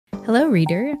Hello,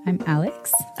 reader. I'm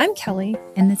Alex. I'm Kelly.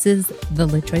 And this is the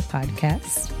Literary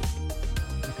Podcast.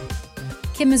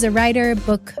 Kim is a writer,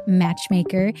 book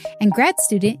matchmaker, and grad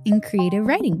student in creative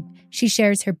writing. She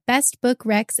shares her best book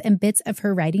recs and bits of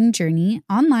her writing journey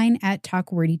online at Talk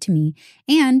Wordy to Me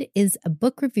and is a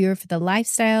book reviewer for the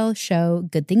lifestyle show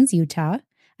Good Things Utah.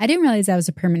 I didn't realize that was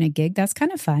a permanent gig. That's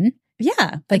kind of fun.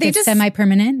 Yeah. Like it's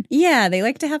semi-permanent? Yeah, they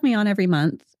like to have me on every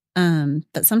month.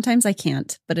 But sometimes I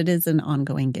can't, but it is an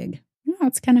ongoing gig. Oh,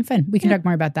 it's kind of fun. We can talk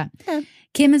more about that. Yeah.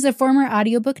 Kim is a former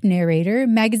audiobook narrator,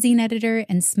 magazine editor,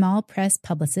 and small press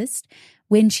publicist.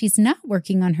 When she's not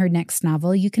working on her next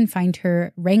novel, you can find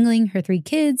her wrangling her 3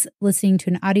 kids, listening to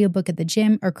an audiobook at the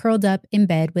gym, or curled up in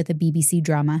bed with a BBC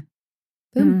drama.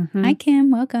 Boom. Mm-hmm. Hi,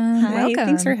 Kim. Welcome. Hi. Welcome.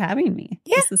 Thanks for having me.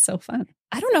 Yeah. This is so fun.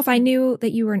 I don't know if I knew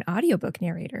that you were an audiobook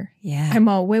narrator. Yeah. I'm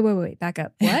all, wait, back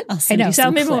up. What? I'll send you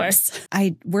some Tell me more.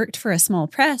 I worked for a small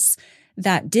press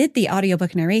that did the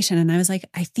audiobook narration, and I was like,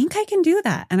 I think I can do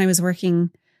that. And I was working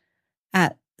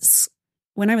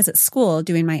when I was at school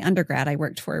doing my undergrad, I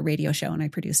worked for a radio show and I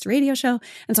produced a radio show.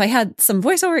 And so I had some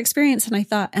voiceover experience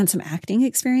and some acting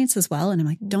experience as well. And I'm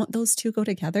like, don't those two go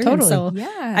together? Totally. And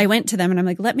so I went to them and I'm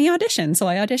like, let me audition. So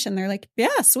I auditioned. They're like,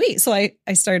 yeah, sweet. So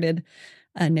I started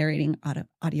narrating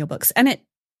audiobooks. And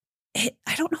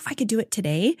I don't know if I could do it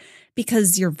today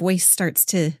because your voice starts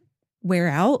to wear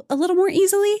out a little more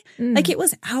easily. Like it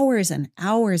was hours and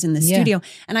hours in the studio.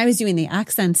 And I was doing the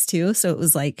accents too. So it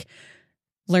was like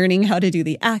learning how to do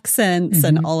the accents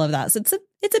and all of that. So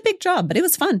it's a big job, but it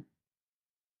was fun.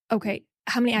 Okay.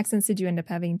 How many accents did you end up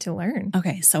having to learn?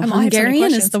 Okay. So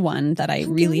Hungarian is the one that I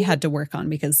really had to work on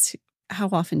because how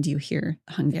often do you hear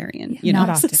Hungarian? You know,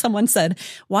 often. Someone said,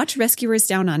 watch Rescuers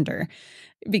Down Under.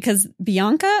 Because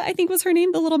Bianca, I think was her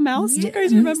name, the little mouse. Do you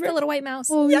guys remember? The little white mouse.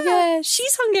 Oh, yeah.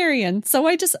 She's Hungarian. So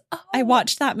I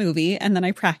watched that movie and then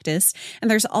I practiced. And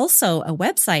there's also a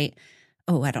website.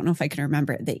 Oh, I don't know if I can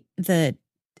remember it.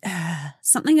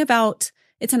 Something about,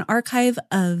 it's an archive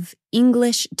of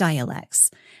English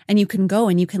dialects. And you can go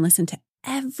and you can listen to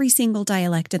every single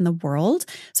dialect in the world.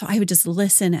 So I would just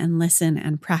listen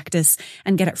and practice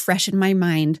and get it fresh in my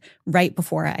mind right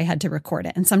before I had to record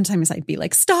it. And sometimes I'd be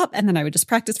like, stop. And then I would just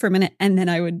practice for a minute and then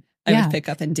I would pick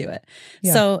up and do it.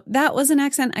 Yeah. So that was an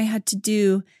accent. I had to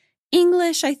do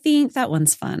English. I think that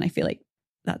one's fun. I feel like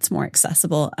that's more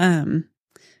accessible.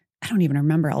 I don't even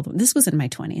remember all of them. This was in my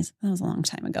 20s. That was a long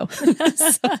time ago.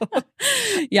 So,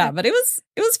 yeah, but it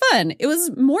was fun. It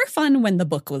was more fun when the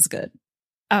book was good.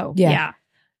 Oh, yeah.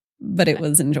 But it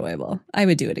was enjoyable. I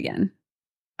would do it again.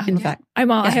 In fact,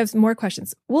 I have more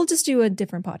questions. We'll just do a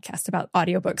different podcast about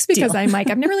audiobooks because I'm like,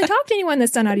 I've never really talked to anyone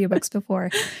that's done audiobooks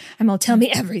before. Tell me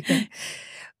everything.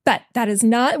 But that is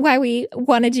not why we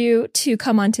wanted you to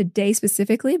come on today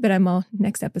specifically, but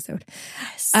next episode.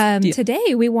 Yes,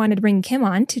 today, we wanted to bring Kim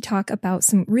on to talk about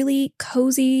some really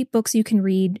cozy books you can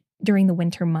read during the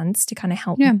winter months to kind of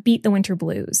help beat the winter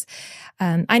blues.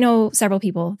 I know several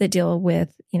people that deal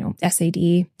with,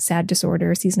 SAD, SAD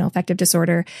disorder, seasonal affective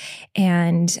disorder.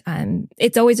 And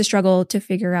it's always a struggle to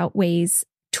figure out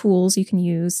tools you can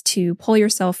use to pull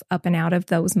yourself up and out of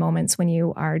those moments when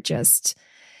you are just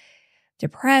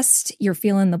depressed, you're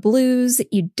feeling the blues,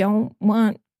 you don't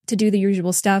want to do the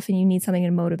usual stuff, and you need something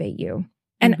to motivate you.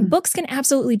 And books can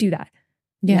absolutely do that.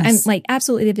 Yes. And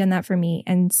absolutely they've done that for me.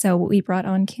 And so we brought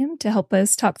on Kim to help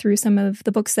us talk through some of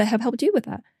the books that have helped you with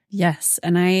that. Yes.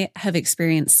 And I have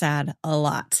experienced SAD a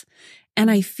lot.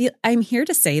 And I'm here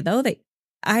to say, though, that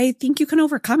I think you can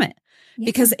overcome it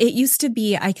because it used to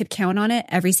be I could count on it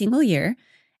every single year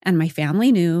and my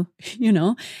family knew,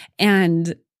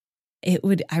 and I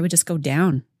would just go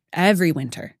down every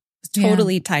winter. It was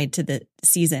totally tied to the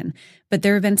season. But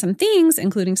there have been some things,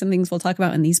 including some things we'll talk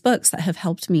about in these books, that have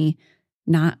helped me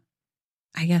not,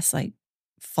 I guess, like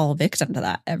fall victim to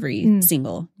that every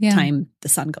single time the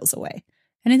sun goes away.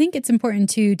 And I think it's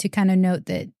important too to kind of note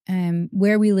that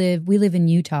where we live in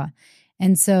Utah.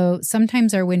 And so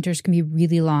sometimes our winters can be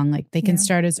really long. Like they can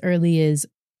start as early as,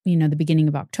 the beginning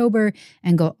of October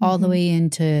and go all the way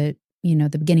into,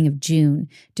 the beginning of June,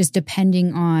 just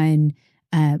depending on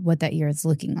what that year is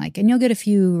looking like. And you'll get a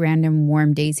few random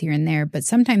warm days here and there, but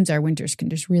sometimes our winters can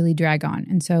just really drag on.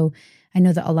 And so I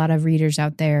know that a lot of readers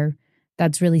out there,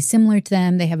 that's really similar to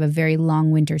them. They have a very long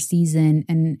winter season,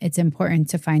 and it's important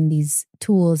to find these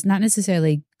tools, not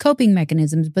necessarily coping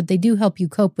mechanisms, but they do help you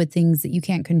cope with things that you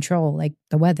can't control, like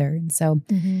the weather. And so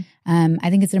I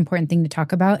think it's an important thing to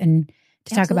talk about and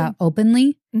to talk about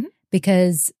openly,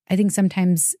 because I think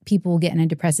sometimes people get in a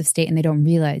depressive state and they don't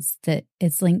realize that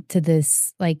it's linked to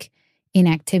this like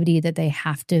inactivity that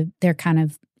they're kind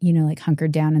of like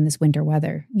hunkered down in this winter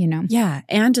weather, Yeah.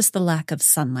 And just the lack of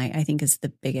sunlight, I think, is the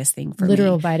biggest thing for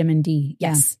Literal me. vitamin D.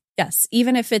 Yes. Yeah. Yes.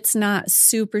 Even if it's not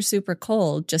super, super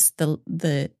cold, just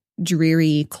the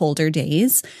dreary, colder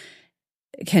days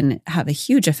can have a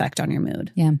huge effect on your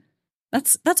mood. Yeah.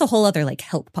 That's a whole other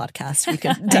health podcast we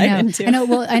could dive into. I know.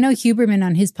 Well, I know Huberman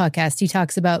on his podcast, he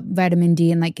talks about vitamin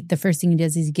D, and the first thing he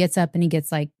does is he gets up and he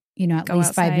gets at least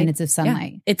outside. 5 minutes of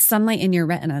sunlight. Yeah. It's sunlight in your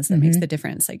retinas that makes the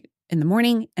difference. In the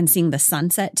morning and seeing the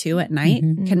sunset too at night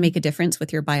can make a difference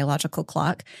with your biological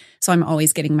clock. So I'm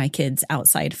always getting my kids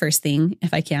outside first thing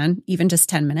if I can, even just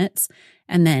 10 minutes.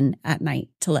 And then at night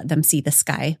to let them see the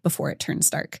sky before it turns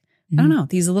dark. I don't know.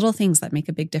 These are little things that make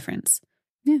a big difference.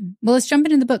 Yeah. Well, let's jump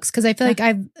into the books because I feel like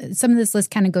some of this list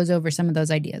kind of goes over some of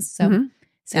those ideas. So,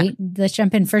 let's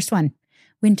jump in. First one,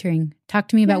 wintering. Talk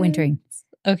to me about wintering.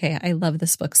 Okay, I love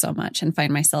this book so much and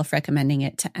find myself recommending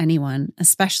it to anyone,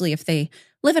 especially if they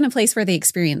live in a place where they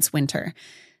experience winter.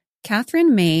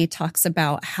 Catherine May talks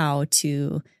about how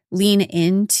to lean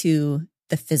into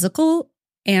the physical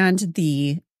and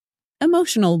the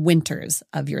emotional winters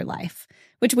of your life,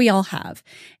 which we all have.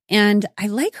 And I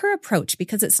like her approach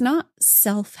because it's not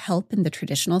self-help in the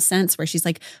traditional sense where she's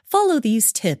like, follow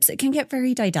these tips. It can get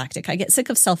very didactic. I get sick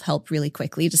of self-help really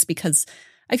quickly just because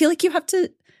I feel like you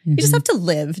just have to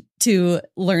live to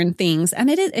learn things. And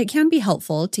it can be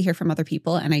helpful to hear from other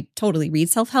people. And I totally read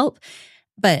self-help.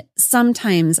 But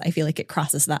sometimes I feel like it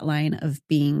crosses that line of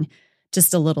being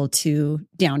just a little too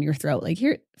down your throat.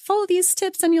 Here, follow these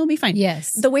tips and you'll be fine.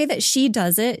 Yes. The way that she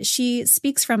does it, she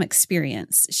speaks from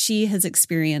experience. She has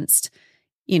experienced,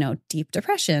 deep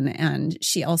depression, and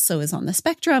she also is on the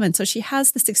spectrum. And so she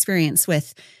has this experience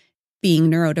with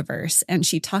being neurodiverse, and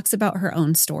she talks about her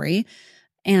own story.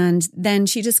 And then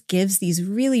she just gives these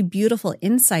really beautiful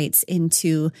insights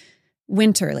into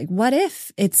winter. What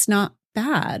if it's not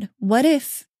bad? What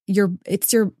if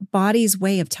it's your body's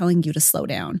way of telling you to slow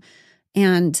down?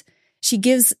 And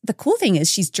the cool thing is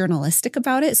she's journalistic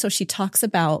about it. So she talks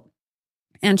about,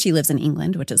 and she lives in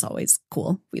England, which is always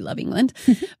cool. We love England.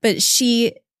 But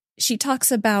she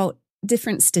talks about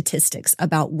different statistics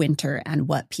about winter and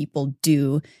what people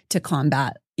do to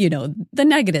combat the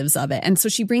negatives of it. And so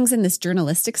she brings in this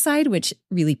journalistic side, which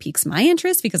really piques my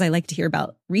interest because I like to hear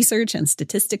about research and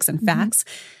statistics and facts.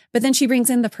 But then she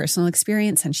brings in the personal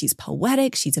experience, and she's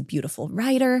poetic. She's a beautiful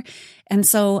writer. And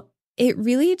so it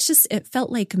really it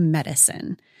felt like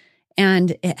medicine,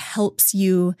 and it helps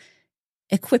you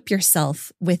equip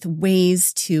yourself with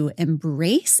ways to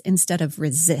embrace instead of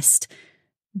resist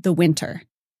the winter.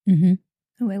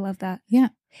 Oh, I love that. Yeah.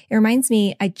 It reminds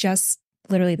me, I just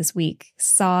literally this week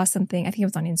saw something, I think it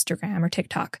was on Instagram or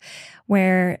TikTok,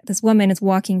 where this woman is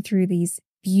walking through these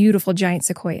beautiful giant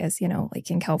sequoias,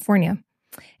 in California.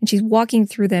 And she's walking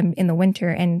through them in the winter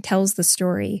and tells the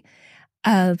story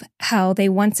of how they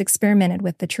once experimented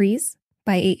with the trees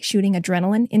by shooting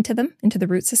adrenaline into them, into the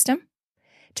root system,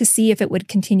 to see if it would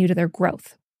continue to their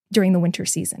growth during the winter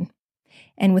season.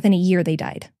 And within a year, they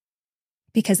died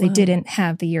because they didn't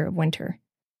have the year of winter.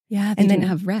 Yeah, they didn't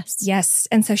have rest. Yes.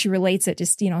 And so she relates it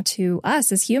just, to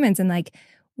us as humans. And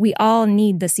we all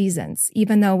need the seasons.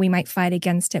 Even though we might fight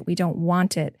against it, we don't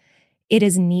want it. It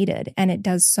is needed. And it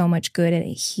does so much good. And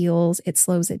it heals, it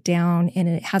slows it down, and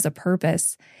it has a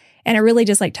purpose. And it really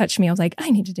just touched me. I was like,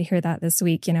 I needed to hear that this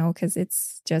week, because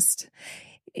it's just,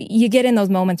 you get in those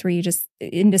moments where you just,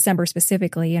 in December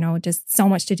specifically, just so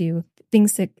much to do,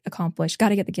 things to accomplish, got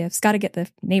to get the gifts, got to get the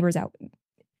neighbor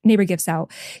gifts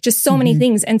out, just so many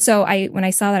things. And so when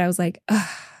I saw that, I was like, I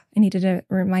needed a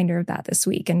reminder of that this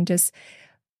week. And just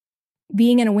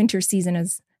being in a winter season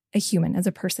as a human, as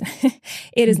a person,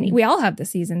 it is, we all have the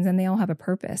seasons and they all have a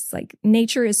purpose.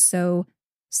 Nature is so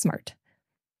smart.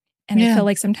 And I feel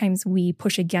like sometimes we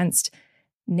push against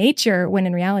nature when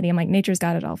in reality, I'm like, nature's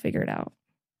got it all figured out.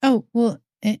 Oh, well,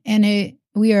 and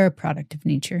we are a product of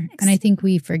nature. And I think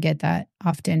we forget that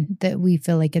often, that we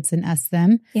feel like it's an us,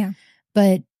 them. Yeah.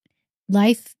 But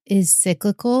life is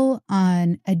cyclical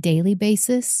on a daily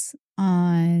basis,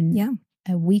 on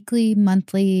a weekly,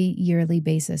 monthly, yearly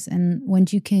basis. And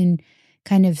once you can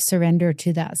kind of surrender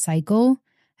to that cycle,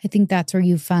 I think that's where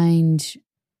you find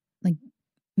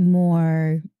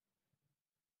more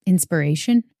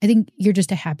inspiration. I think you're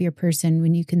just a happier person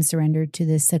when you can surrender to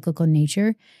this cyclical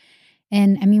nature.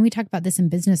 And I mean, we talk about this in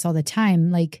business all the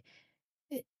time.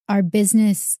 Our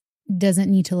business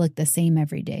doesn't need to look the same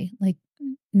every day.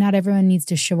 Not everyone needs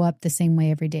to show up the same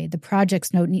way every day. The projects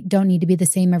don't need to be the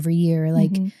same every year.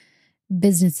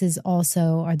 Businesses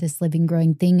also are this living,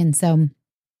 growing thing. And so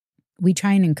we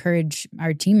try and encourage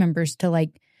our team members to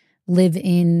live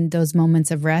in those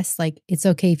moments of rest. It's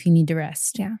okay if you need to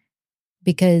rest. Yeah.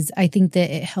 because I think that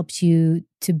it helps you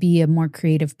to be a more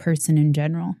creative person in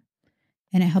general.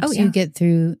 And it helps you get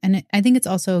through. And I think it's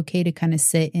also okay to kind of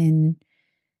sit in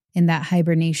that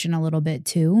hibernation a little bit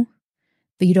too,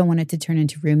 but you don't want it to turn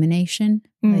into rumination.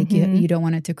 Like you don't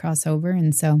want it to cross over.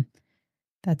 And so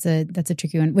that's a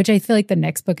tricky one, which I feel like the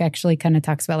next book actually kind of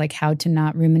talks about like how to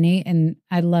not ruminate. And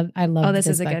I love Oh, this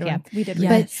is a book. good one. We did.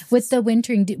 But with the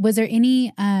wintering, was there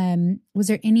any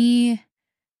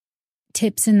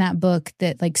tips in that book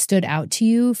that like stood out to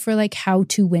you for like how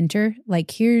to winter? Like,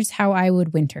 here's how I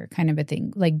would winter kind of a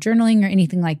thing, like journaling or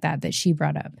anything like that she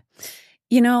brought up?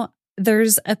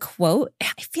 There's a quote.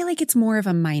 I feel like it's more of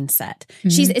a mindset.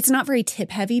 It's not very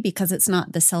tip heavy because it's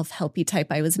not the self-helpy type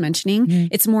I was mentioning.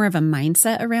 It's more of a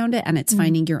mindset around it, and it's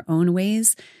finding your own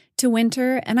ways to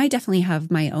winter. And I definitely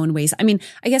have my own ways. I mean,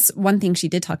 I guess one thing she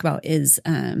did talk about is,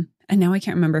 and now I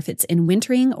can't remember if it's in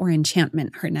Wintering or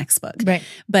Enchantment, her next book. Right.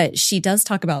 But she does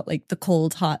talk about like the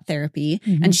cold, hot therapy,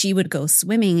 and she would go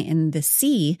swimming in the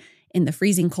sea, in the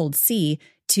freezing cold sea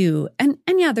and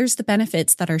yeah, there's the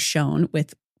benefits that are shown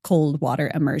with cold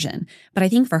water immersion. But I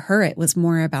think for her, it was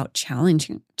more about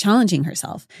challenging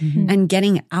herself and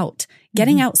getting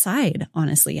outside.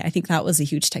 Honestly, I think that was a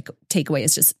huge takeaway,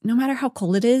 is just no matter how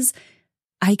cold it is,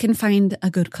 I can find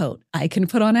a good coat. I can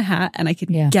put on a hat and I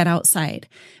can get outside,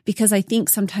 because I think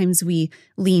sometimes we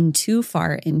lean too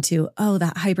far into,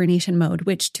 that hibernation mode,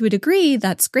 which to a degree,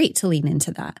 that's great to lean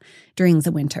into that during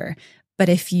the winter. But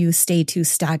if you stay too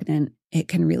stagnant, it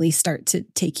can really start to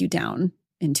take you down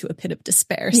into a pit of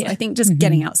despair. So I think just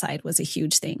getting outside was a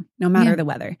huge thing, no matter the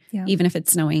weather, even if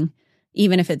it's snowing,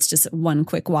 even if it's just one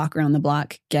quick walk around the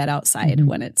block, get outside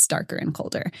when it's darker and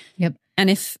colder. Yep. And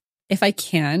if I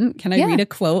can I read a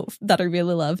quote that I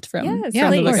really loved from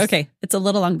the book? Okay. It's a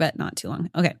little long, but not too long.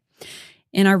 Okay.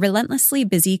 In our relentlessly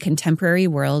busy contemporary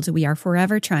world, we are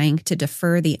forever trying to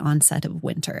defer the onset of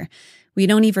winter. We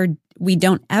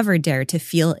don't ever dare to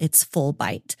feel its full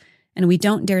bite, and we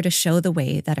don't dare to show the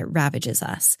way that it ravages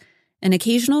us. An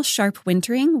occasional sharp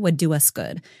wintering would do us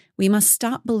good. We must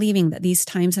stop believing that these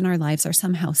times in our lives are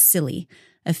somehow silly,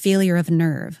 a failure of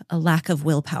nerve, a lack of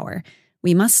willpower.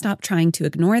 We must stop trying to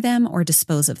ignore them or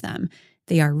dispose of them.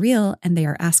 They are real, and they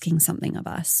are asking something of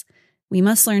us. We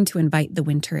must learn to invite the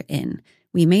winter in.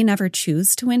 We may never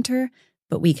choose to winter,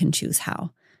 but we can choose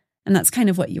how. And that's kind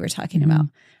of what you were talking about,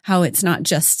 how it's not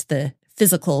just the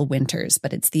physical winters,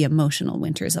 but it's the emotional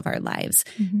winters of our lives,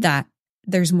 that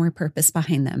there's more purpose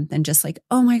behind them than just like,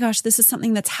 oh my gosh, this is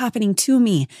something that's happening to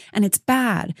me and it's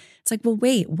bad. It's like, well,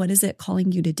 wait, what is it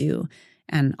calling you to do?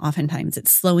 And oftentimes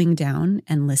it's slowing down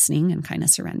and listening and kind of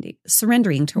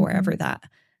surrendering to wherever that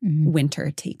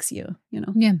winter takes you,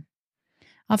 Yeah.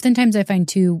 Oftentimes I find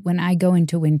too, when I go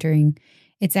into wintering,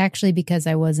 it's actually because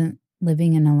I wasn't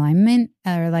living in alignment,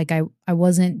 or like I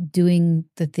wasn't doing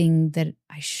the thing that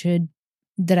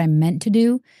that I meant to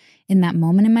do in that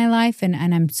moment in my life. And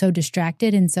I'm so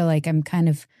distracted. And so like I'm kind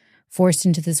of forced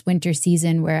into this winter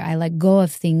season where I let go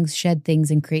of things, shed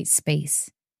things, and create space.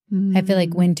 I feel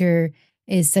like winter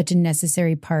is such a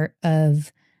necessary part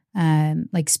of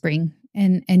like spring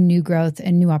and new growth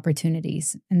and new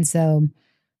opportunities. And so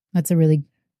that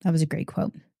was a great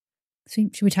quote. So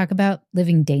should we talk about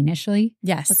living Danishly?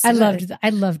 Yes. I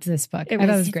loved this book. I thought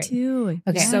it was great. Too.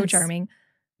 Okay. So charming.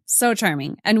 So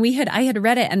charming. And I had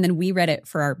read it, and then we read it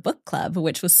for our book club,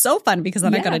 which was so fun because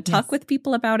then I got to talk with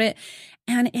people about it.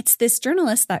 And it's this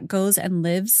journalist that goes and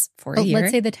lives for a year.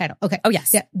 Let's say the title. Okay. Oh,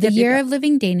 yes. Yeah. The Year of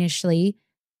Living Danishly,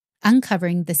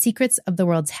 Uncovering the Secrets of the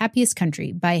World's Happiest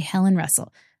Country by Helen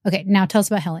Russell. Okay. Now tell us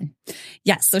about Helen.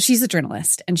 Yes. So she's a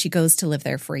journalist, and she goes to live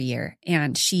there for a year,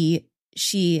 and she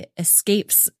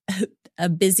escapes a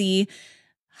busy,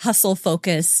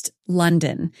 hustle-focused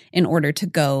London in order to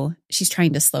go. She's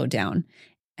trying to slow down.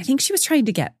 I think she was trying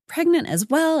to get pregnant as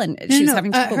well, and she was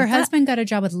having trouble her with husband got a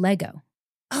job with Lego.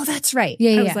 Oh, that's right.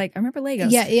 Yeah, I was like, I remember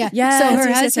Legos. Yeah. Yes, so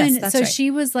her husband. that's so right.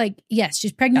 she was like, yes,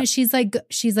 she's pregnant. Yep.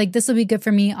 She's like, this will be good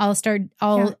for me. I'll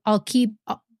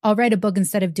write a book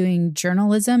instead of doing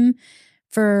journalism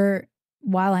for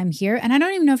while I'm here. And I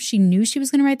don't even know if she knew she was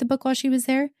going to write the book while she was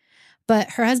there.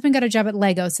 But her husband got a job at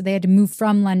Lego, so they had to move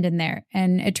from London there.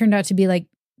 And it turned out to be like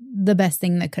the best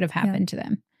thing that could have happened to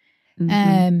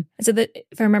them. So that,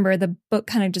 if I remember, the book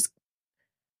kind of just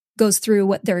goes through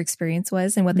what their experience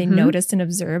was and what they noticed and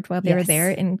observed while they were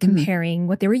there, and comparing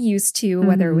what they were used to,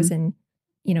 whether it was in,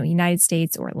 United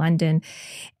States or London.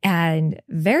 And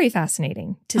very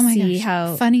fascinating to see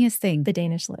how funniest thing the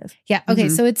Danish live. Yeah. Okay.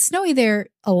 So it's snowy there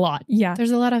a lot. Yeah. There's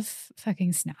a lot of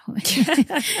fucking snow.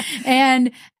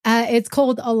 And it's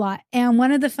cold a lot. And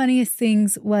one of the funniest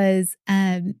things was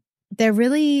they're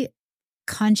really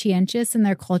conscientious in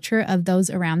their culture of those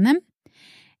around them.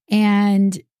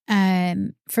 And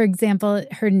for example,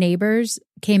 her neighbors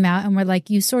came out and were like,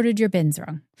 you sorted your bins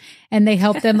wrong. And they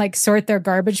helped them like sort their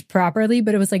garbage properly.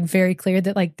 But it was like very clear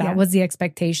that like that was the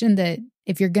expectation, that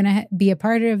if you're going to be a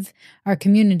part of our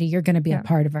community, you're going to be a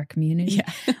part of our community,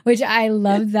 which I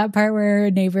love that part where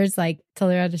her neighbors like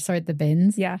told her how to sort the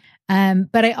bins. Yeah.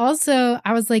 But I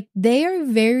was like, they are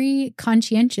very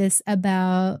conscientious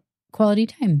about quality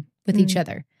time with each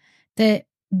other, that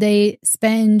they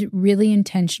spend really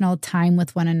intentional time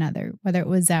with one another, whether it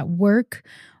was at work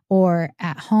or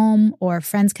at home or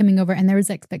friends coming over. And there was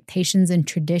expectations and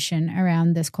tradition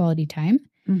around this quality time.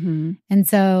 Mm-hmm. And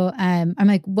so I'm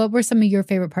like, what were some of your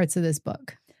favorite parts of this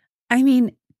book? I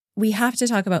mean, we have to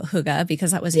talk about Hygge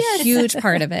because that was a huge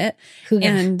part of it. Hygge.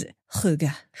 And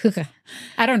Hygge.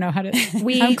 I don't know how to.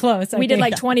 I'm close. We did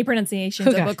like 20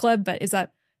 pronunciations of book club, but is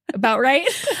that about right?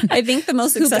 I think the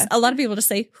most success, a lot of people just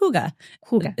say Hygge,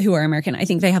 who are American. I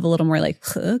think they have a little more like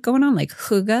going on, like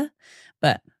Hygge.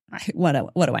 But what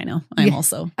do I know? I'm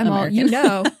also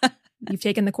American. You've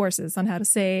taken the courses on how to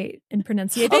say and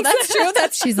pronunciate. Oh, that's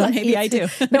true. She's like, maybe I do.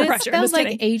 No pressure. It spells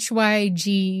like Hygge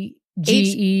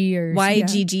or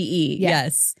Hygge.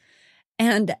 Yes.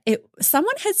 And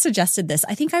someone had suggested this.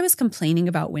 I think I was complaining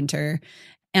about winter,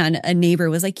 and a neighbor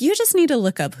was like, you just need to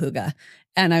look up Hygge.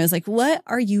 And I was like, what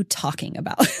are you talking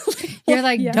about? You're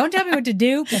like, don't tell me what to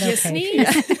do, but okay.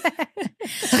 Sneeze.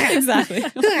 Exactly.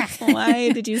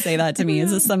 Why did you say that to me?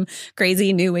 Is this some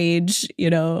crazy new age,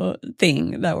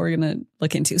 thing that we're going to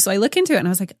look into? So I look into it and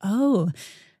I was like, oh,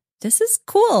 this is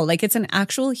cool. Like it's an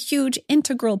actual huge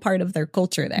integral part of their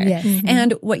culture there. Yes. Mm-hmm.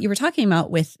 And what you were talking about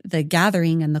with the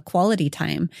gathering and the quality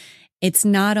time, it's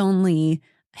not only,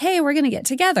 hey, we're going to get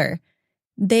together.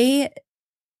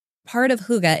 Part of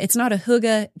Hygge, it's not a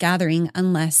Hygge gathering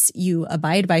unless you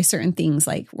abide by certain things.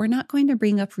 Like, we're not going to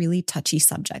bring up really touchy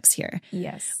subjects here.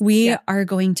 Yes. We are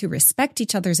going to respect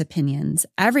each other's opinions.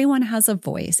 Everyone has a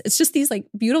voice. It's just these like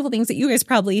beautiful things that you guys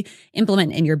probably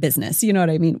implement in your business. You know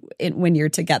what I mean? When you're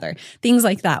together, things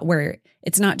like that, where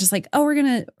it's not just like, oh,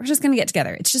 we're just going to get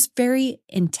together. It's just very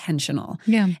intentional.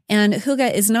 Yeah. And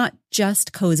Hygge is not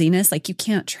just coziness. Like, you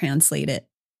can't translate it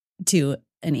to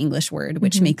an English word,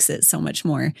 which makes it so much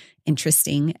more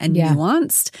interesting and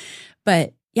nuanced.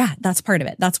 But yeah, that's part of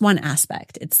it. That's one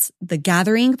aspect. It's the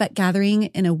gathering, but gathering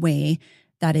in a way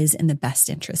that is in the best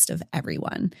interest of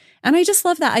everyone. And I just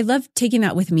love that. I love taking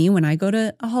that with me when I go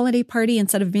to a holiday party,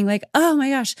 instead of being like, oh my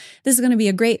gosh, this is going to be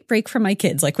a great break for my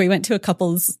kids. Like, we went to a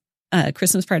couple's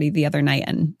Christmas party the other night,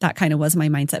 and that kind of was my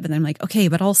mindset. But then I'm like, okay,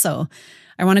 but also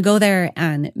I want to go there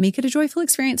and make it a joyful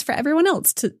experience for everyone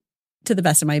else to the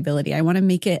best of my ability. I want to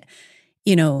make it,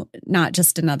 not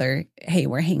just another, hey,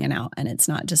 we're hanging out, and it's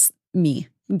not just me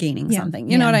gaining something.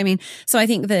 You know what I mean? So I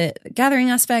think the gathering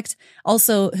aspect,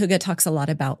 also Hygge talks a lot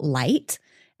about light.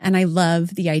 And I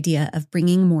love the idea of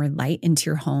bringing more light into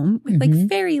your home with like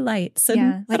fairy lights.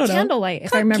 And, like candlelight,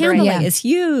 if I remember right. Candlelight is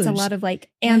huge. It's a lot of like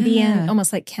ambient,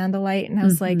 almost like candlelight. And I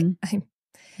was like, I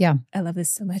love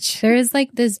this so much. There is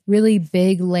like this really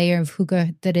big layer of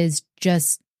Hygge that is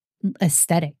just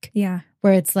aesthetic. Yeah.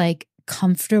 Where it's like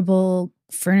comfortable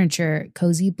furniture,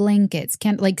 cozy blankets,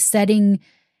 like setting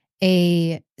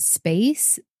a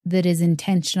space that is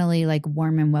intentionally like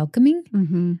warm and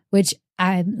welcoming, which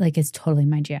I like is totally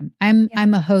my jam. I'm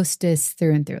a hostess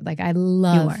through and through. Like I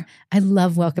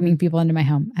love welcoming people into my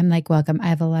home. I'm like, welcome. I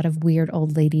have a lot of weird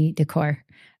old lady decor.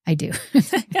 I do.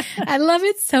 I love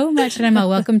it so much. And I'm a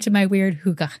welcome to my weird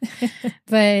Hygge.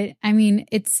 But I mean,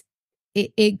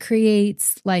 it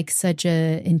creates like such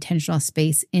a intentional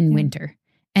space in winter,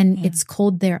 and it's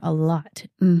cold there a lot.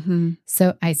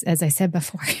 So as I said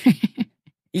before,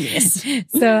 yes.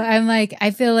 So I'm like,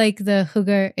 I feel like the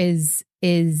Hygge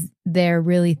is their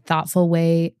really thoughtful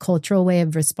cultural way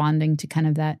of responding to kind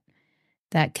of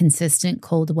that consistent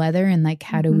cold weather, and like,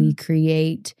 how do we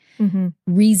create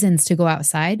reasons to go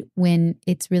outside when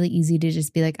it's really easy to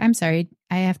just be like, I'm sorry,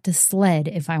 I have to sled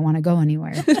if I want to go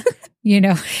anywhere.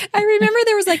 I remember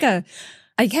there was like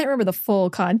I can't remember the full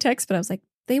context, but I was like,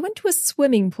 they went to a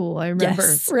swimming pool, I remember.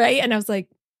 Yes. Right? And I was like,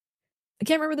 I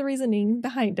can't remember the reasoning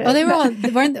behind it.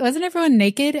 Oh, wasn't everyone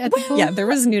naked at the pool? Yeah, there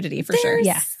was nudity for sure.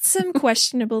 Yeah. Some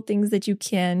questionable things that you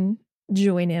can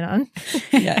join in on.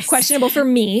 Yes. Questionable for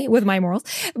me with my morals,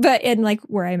 but and like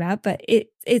where I'm at, but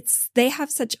they have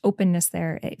such openness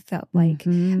there. It felt like,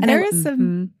 and there is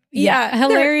some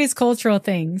hilarious cultural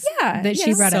things that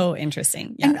she brought up. So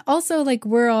interesting. Yeah. And also like,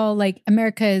 we're all like,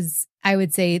 America's, I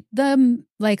would say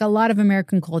like a lot of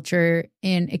American culture,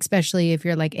 and especially if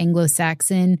you're like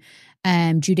Anglo-Saxon,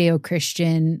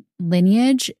 Judeo-Christian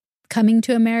lineage, coming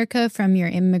to America from your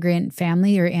immigrant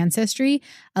family or ancestry,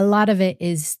 a lot of it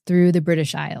is through the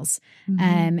British Isles.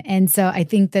 And so I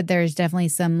think that there's definitely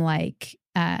some like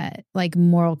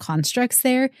moral constructs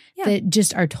there that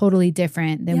just are totally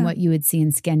different than what you would see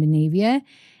in Scandinavia.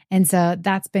 And so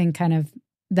that's been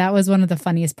that was one of the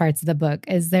funniest parts of the book,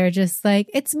 is they're just like,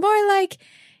 it's more like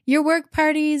your work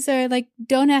parties are like,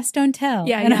 don't ask, don't tell.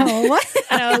 Yeah. And I'm like, what?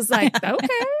 And I was like, okay.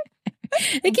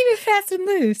 They keep it fast and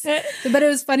loose. But it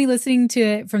was funny listening to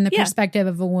it from the perspective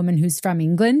of a woman who's from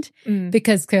England,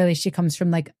 because clearly she comes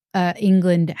from like,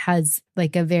 England has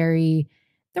like a very...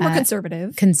 They're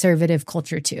more conservative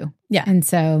culture too. Yeah. And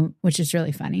so, which is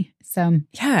really funny. So,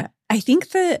 yeah, I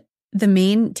think the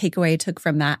main takeaway I took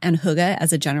from that, and Hygge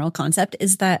as a general concept,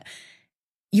 is that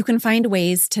you can find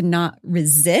ways to not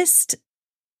resist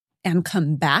and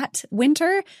combat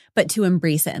winter, but to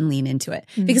embrace it and lean into it.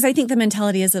 Because I think the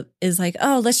mentality is like,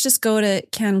 oh, let's just go to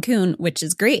Cancun, which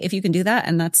is great if you can do that.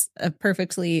 And that's a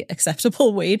perfectly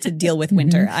acceptable way to deal with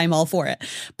winter. I'm all for it.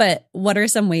 But what are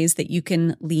some ways that you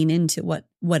can lean into what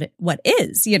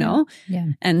is, you know? Yeah.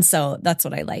 And so that's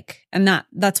what I like. And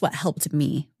that's what helped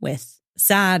me with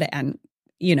SAD and,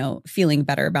 you know, feeling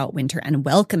better about winter and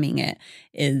welcoming it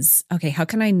is, okay, how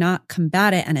can I not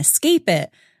combat it and escape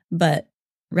it, but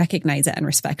recognize it and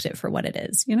respect it for what it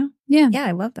is, you know? Yeah. Yeah,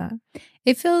 I love that.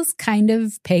 It feels kind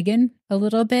of pagan a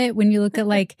little bit when you look at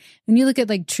like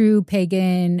true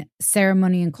pagan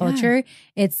ceremony and culture.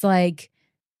 It's like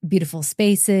beautiful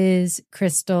spaces,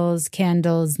 crystals,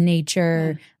 candles,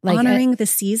 nature, like honoring the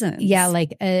seasons. Yeah,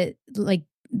 like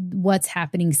what's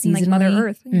happening seasonally. Like Mother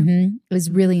Earth. Is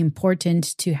really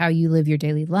important to how you live your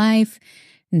daily life.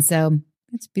 And so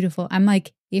it's beautiful. I'm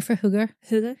like, for Hygge.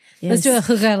 Hygge? Let's do a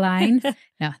Hygge line.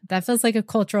 No, that feels like a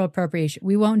cultural appropriation.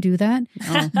 We won't do that.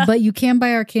 No. But you can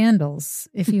buy our candles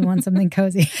if you want something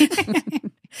cozy.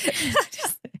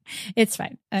 It's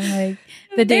fine. I'm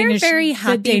like, they're very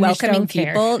happy welcoming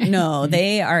people. No,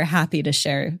 they are happy to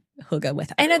share Hygge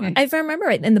with everyone. And if I remember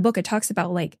right, in the book, it talks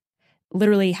about like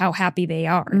literally how happy they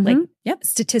are, like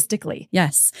statistically.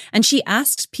 Yes. And she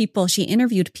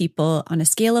interviewed people on a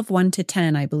scale of 1 to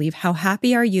 10, I believe, how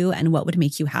happy are you and what would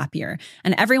make you happier?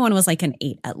 And everyone was like an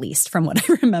 8 at least from what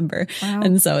I remember. Wow.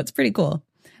 And so it's pretty cool.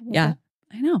 Yeah,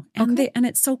 I know. And and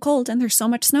it's so cold and there's so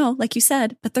much snow, like you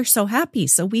said, but they're so happy.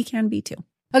 So we can be too.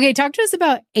 Okay, talk to us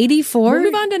about 84. We'll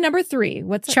move on to number 3.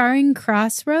 What's Charing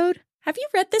Cross Road? Have you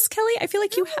read this, Kelly? I feel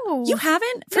like you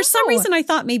haven't. For some reason, I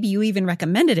thought maybe you even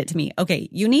recommended it to me. Okay,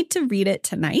 you need to read it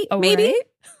tonight. Oh, maybe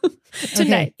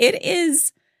tonight. It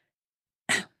is.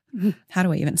 How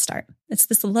do I even start? It's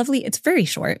it's very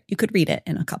short. You could read it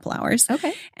in a couple hours.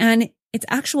 Okay. And it's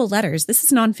actual letters. This is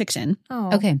nonfiction.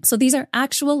 Oh. Okay. So these are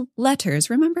actual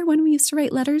letters. Remember when we used to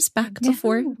write letters back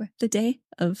before the day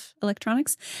of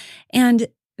electronics? And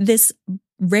this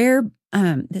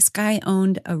this guy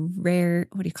owned a rare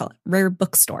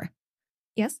bookstore.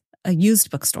 Yes. A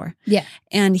used bookstore. Yeah.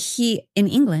 And he, in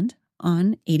England,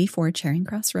 on 84 Charing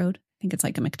Cross Road, I think it's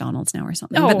like a McDonald's now or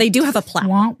something, but they do have a plaque.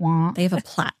 Wah, wah. They have a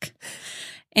plaque.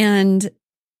 And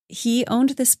he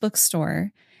owned this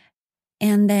bookstore,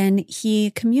 and then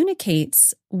he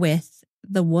communicates with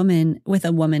a woman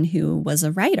who was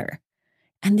a writer.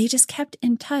 And they just kept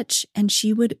in touch, and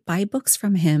she would buy books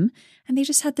from him, and they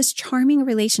just had this charming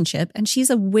relationship. And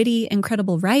she's a witty,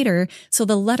 incredible writer, so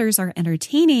the letters are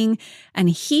entertaining.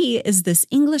 And he is this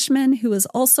Englishman who is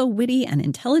also witty and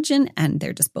intelligent, and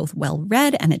they're just both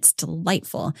well-read, and it's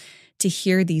delightful to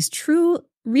hear these true,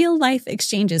 real-life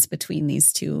exchanges between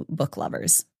these two book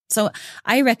lovers. So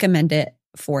I recommend it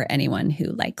for anyone who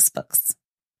likes books.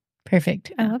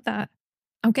 Perfect. I love that.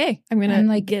 Okay, I'm going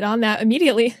to get on that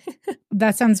immediately.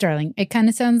 That sounds darling. It kind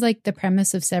of sounds like the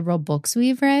premise of several books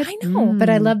we've read. I know. But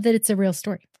I love that it's a real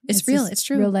story. It's real. It's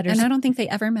true. Real letters. And I don't think they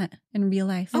ever met in real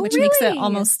life, which makes it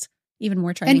almost even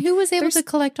more charming. And who was able to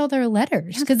collect all their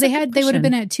letters? Because they would have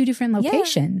been at 2 different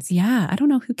locations. Yeah, I don't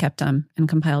know who kept them and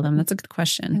compiled them. That's a good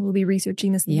question. I will be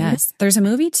researching this. Yes. There's a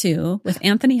movie too with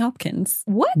Anthony Hopkins.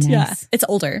 What? Nice. Yeah. It's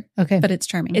older. Okay. But it's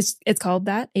charming. It's called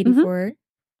that, 84.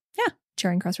 Yeah.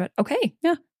 Charing Cross Road. Okay.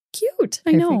 Yeah. Cute.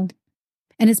 I know.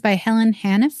 And it's by Helen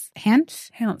Hanff.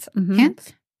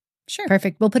 Hanff. Sure.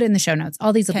 Perfect. We'll put it in the show notes.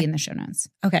 All these will be in the show notes.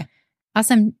 Okay.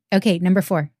 Awesome. Okay. Number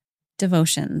 4.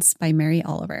 Devotions by Mary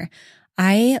Oliver.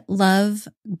 I love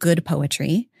good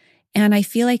poetry. And I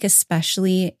feel like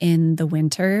especially in the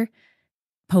winter,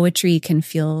 poetry can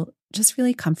feel just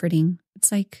really comforting.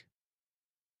 It's like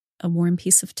a warm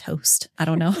piece of toast. I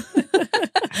don't know.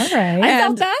 All right. I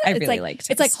felt that. I really like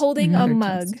toast. It's like holding a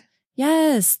mug. Toast.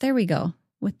 Yes, there we go.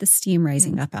 With the steam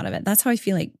rising up out of it. That's how I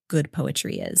feel like good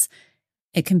poetry is.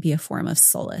 It can be a form of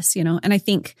solace, you know? And I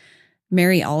think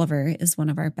Mary Oliver is one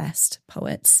of our best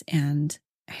poets, and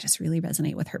I just really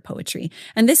resonate with her poetry.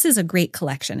 And this is a great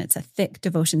collection.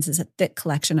 Devotions is a thick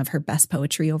collection of her best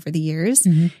poetry over the years.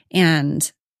 Mm-hmm.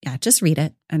 And yeah, just read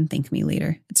it and thank me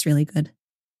later. It's really good.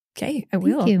 Okay, I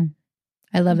will. Thank you.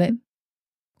 I love it.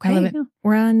 Okay. I love it.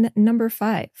 We're on number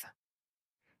 5,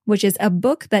 which is a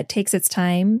book that takes its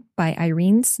time by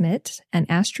Irene Smit and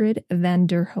Astrid van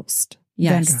der Hulst.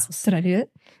 Yes. Did I do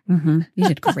it? Mm-hmm. You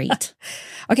did great.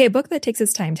 Okay, a book that takes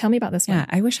its time. Tell me about this one. Yeah,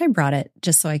 I wish I brought it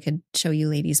just so I could show you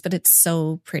ladies, but it's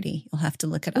so pretty. You'll have to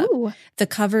look it up. Ooh. The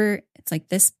cover, it's like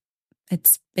this.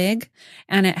 It's big,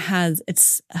 and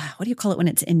it's what do you call it when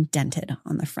it's indented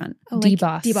on the front? Oh, like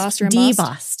Debossed. Debossed or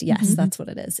embossed? Debossed. Yes, that's what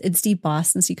it is. It's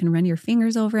debossed, and so you can run your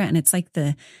fingers over it, and it's like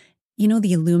the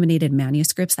illuminated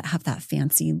manuscripts that have that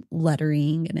fancy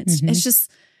lettering, and it's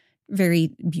just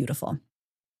very beautiful.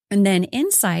 And then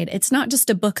inside, it's not just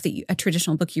a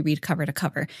traditional book you read cover to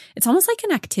cover. It's almost like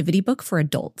an activity book for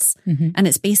adults, and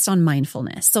it's based on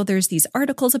mindfulness. So there's these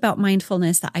articles about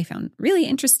mindfulness that I found really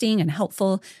interesting and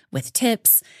helpful with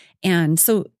tips. And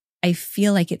so I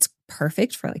feel like it's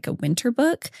perfect for like a winter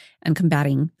book and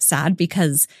combating SAD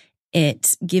because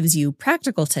it gives you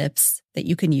practical tips that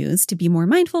you can use to be more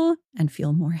mindful and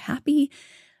feel more happy.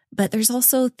 But there's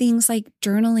also things like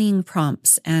journaling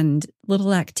prompts and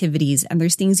little activities. And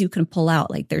there's things you can pull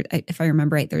out. Like if I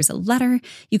remember right, there's a letter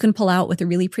you can pull out with a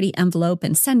really pretty envelope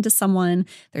and send to someone.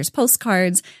 There's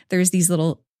postcards. There's these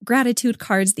little gratitude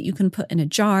cards that you can put in a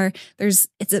jar. It's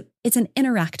an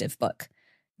interactive book.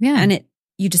 Yeah. And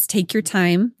you just take your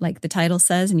time, like the title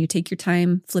says, and you take your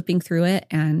time flipping through it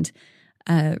and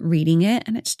reading it,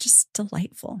 and it's just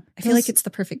delightful. I feel like it's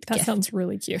the perfect gift. That sounds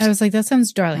really cute. I was like, that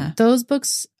sounds darling. Yeah. Those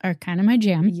books are kind of my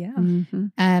jam. Yeah. Mm-hmm.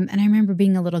 And I remember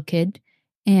being a little kid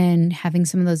and having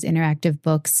some of those interactive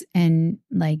books and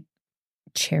like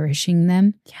cherishing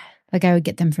them. Yeah. Like I would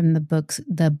get them from the books,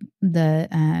 the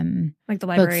like the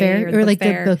library book fair or like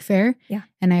fair. the book fair. Yeah.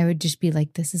 And I would just be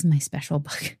like, this is my special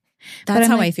book. That's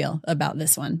how I feel about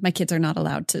this one. My kids are not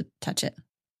allowed to touch it.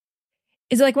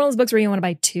 Is it like one of those books where you want to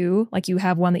buy 2? Like you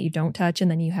have one that you don't touch and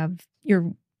then you have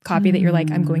your copy that you're like,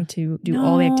 I'm going to do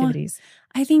all the activities.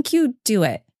 I think you do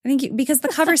it. Because the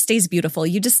cover stays beautiful.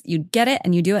 You get it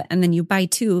and you do it and then you buy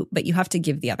 2, but you have to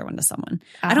give the other one to someone.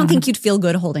 I don't think you'd feel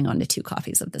good holding on to 2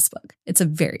 copies of this book. It's a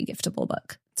very giftable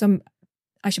book. So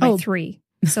I should buy 3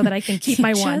 so that I can keep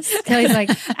my one. Kelly's like,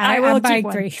 I will buy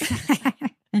 3.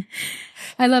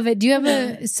 I love it. Do you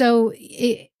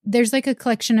have there's like a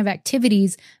collection of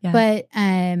activities, but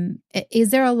is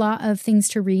there a lot of things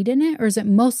to read in it, or is it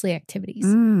mostly activities?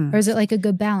 Or is it like a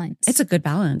good balance? It's a good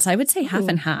balance. I would say half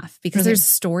and half because there's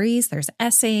stories, there's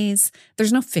essays,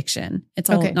 there's no fiction. It's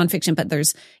all nonfiction, but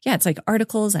it's like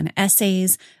articles and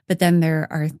essays, but then there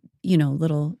are,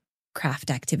 little craft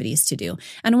activities to do.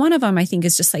 And one of them I think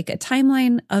is just like a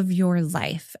timeline of your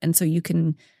life. And so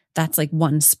that's like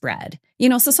one spread,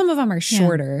 so some of them are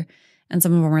shorter and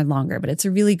some of them are longer, but it's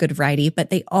a really good variety, but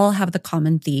they all have the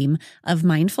common theme of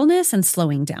mindfulness and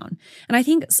slowing down. And I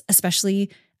think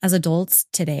especially as adults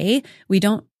today, we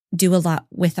don't do a lot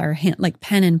with our hand, like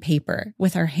pen and paper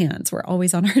with our hands. We're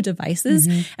always on our devices.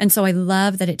 And so I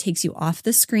love that it takes you off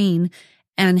the screen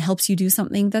and helps you do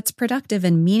something that's productive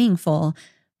and meaningful,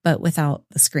 but without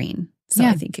the screen. So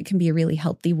I think it can be a really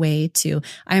healthy way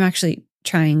I'm actually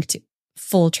trying to,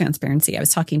 full transparency. I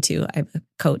have a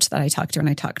coach that I talked to, and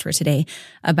I talked to her today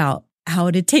about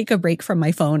how to take a break from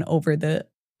my phone over the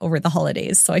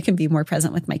holidays so I can be more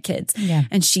present with my kids. Yeah.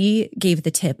 And she gave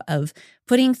the tip of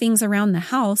putting things around the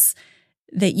house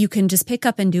that you can just pick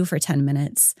up and do for 10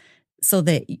 minutes so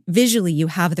that visually you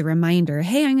have the reminder,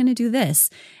 hey, I'm going to do this.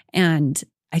 And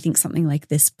I think something like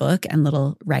this book and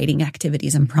little writing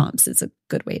activities and prompts is a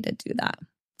good way to do that.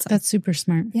 So. That's super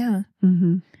smart. Yeah.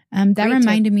 That Great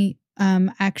reminded me,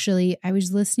 actually, I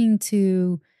was listening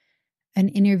to an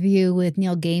interview with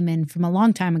Neil Gaiman from a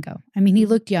long time ago. I mean, he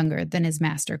looked younger than his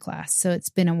master class, so it's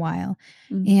been a while.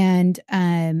 And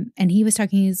he was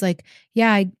talking, he's like,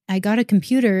 yeah, I got a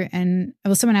computer, and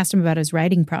someone asked him about his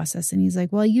writing process, and he's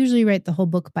like, well, I usually write the whole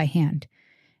book by hand.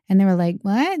 And they were like,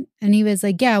 what? And he was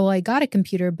like, yeah, well, I got a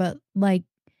computer, but like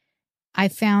I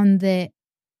found that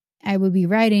I would be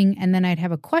writing and then I'd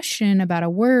have a question about a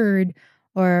word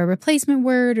or a replacement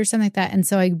word or something like that. And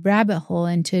so I rabbit hole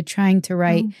into trying to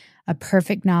write a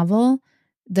perfect novel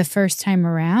the first time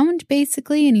around,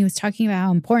 basically. And he was talking about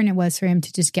how important it was for him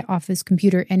to just get off his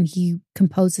computer, and he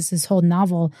composes his whole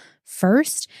novel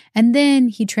first. And then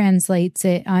he translates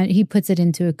it, he puts it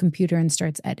into a computer and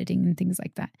starts editing and things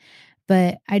like that.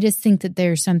 But I just think that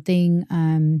there's something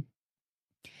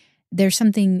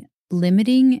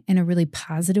limiting in a really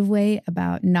positive way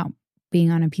about not being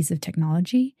on a piece of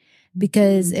technology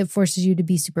because it forces you to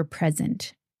be super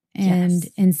present. And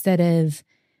instead of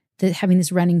having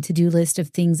this running to-do list of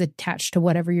things attached to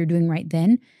whatever you're doing right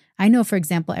then, I know, for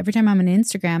example, every time I'm on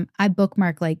Instagram, I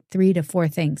bookmark like 3 to 4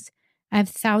 things. I have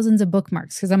thousands of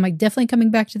bookmarks because I'm like, definitely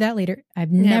coming back to that later.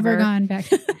 I've never gone back,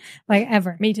 like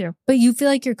ever. Me too. But you feel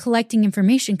like you're collecting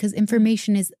information because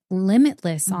information is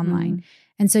limitless online.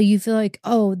 And so you feel like,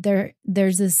 oh,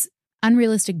 there's this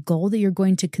unrealistic goal that you're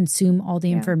going to consume all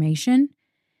the information.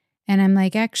 And I'm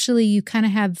like, actually, you kind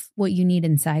of have what you need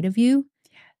inside of you.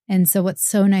 And so what's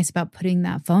so nice about putting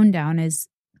that phone down is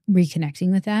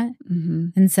reconnecting with that.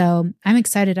 And so I'm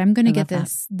excited. I'm going to get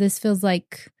this. This feels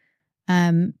like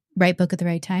right book at the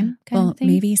right time kind of thing.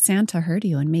 Maybe Santa heard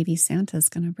you and maybe Santa's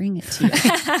going to bring it to you.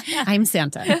 I'm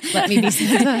Santa. Let me be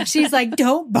Santa. She's like,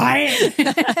 don't buy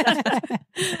it.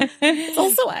 It's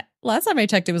also, last time I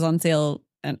checked, it was on sale.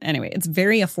 And anyway, it's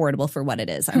very affordable for what it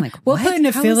is. I'm like, we'll put an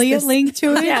affiliate link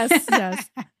to it. Yes.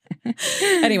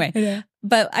 Anyway,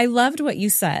 but I loved what you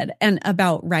said and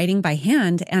about writing by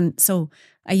hand. And so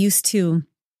I used to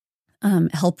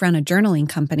help run a journaling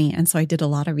company. And so I did a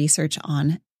lot of research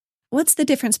on what's the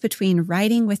difference between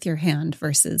writing with your hand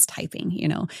versus typing, you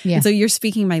know? Yeah. And so you're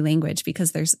speaking my language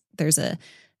because there's a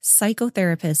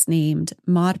psychotherapist named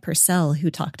Maud Purcell who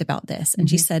talked about this. And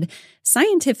she said,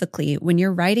 scientifically, when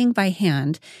you're writing by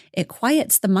hand, it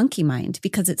quiets the monkey mind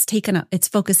because it's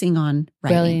focusing on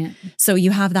writing. Brilliant. So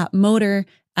you have that motor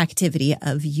activity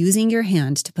of using your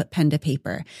hand to put pen to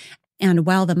paper. And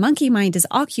while the monkey mind is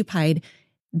occupied,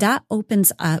 that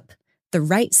opens up the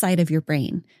right side of your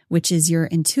brain, which is your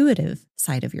intuitive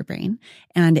side of your brain.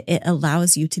 And it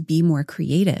allows you to be more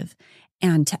creative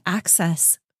and to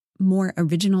access more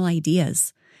original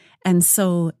ideas. And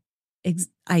so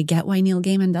I get why Neil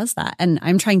Gaiman does that. And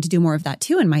I'm trying to do more of that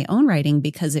too in my own writing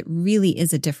because it really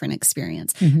is a different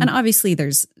experience. And obviously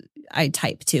I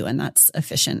type too, and that's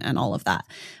efficient and all of that.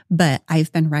 But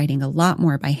I've been writing a lot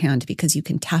more by hand because you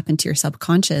can tap into your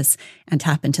subconscious and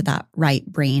tap into that right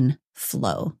brain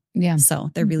flow. Yeah.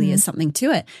 So there really is something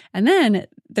to it. And then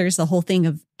there's the whole thing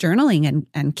of journaling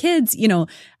and kids. You know,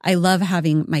 I love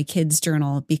having my kids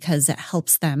journal because it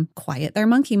helps them quiet their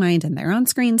monkey mind, and they're on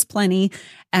screens plenty.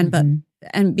 And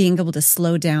being able to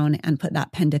slow down and put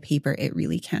that pen to paper, it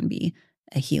really can be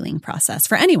a healing process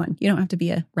for anyone. You don't have to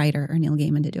be a writer or Neil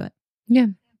Gaiman to do it. Yeah.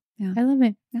 I love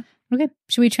it. Yeah. Okay.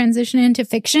 Should we transition into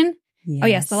fiction? Yes. Oh,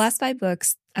 yes. The last 5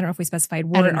 books, I don't know if we specified,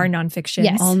 were our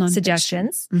nonfiction all nonfiction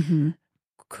suggestions.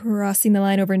 Crossing the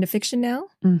line over into fiction now.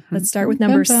 Let's start with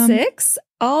number 6,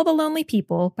 All the Lonely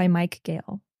People by Mike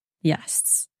Gale.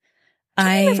 Yes.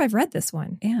 I don't know if I've read this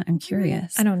one. Yeah, I'm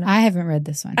curious. I don't know. I haven't read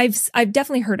this one. I've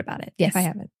definitely heard about it. Yes. If I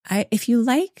haven't. If you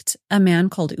liked A Man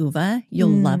Called Uwe, you'll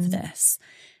love this.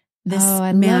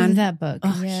 I love that book.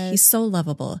 Oh, he's so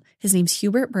lovable. His name's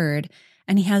Hubert Bird,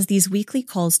 and he has these weekly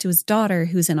calls to his daughter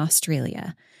who's in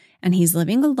Australia, and he's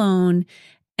living alone.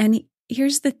 And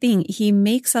here's the thing. He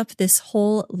makes up this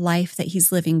whole life that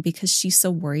he's living because she's so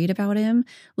worried about him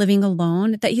living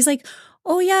alone that he's like,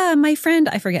 oh yeah, my friend,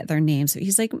 I forget their names, but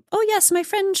he's like, oh yes, my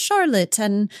friend Charlotte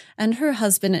and her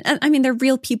husband. And I mean, they're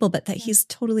real people, but that he's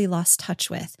totally lost touch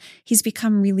with. He's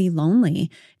become really lonely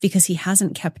because he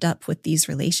hasn't kept up with these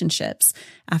relationships.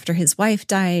 After his wife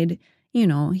died, you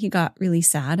know, he got really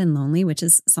sad and lonely, which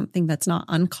is something that's not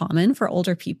uncommon for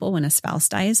older people when a spouse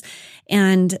dies.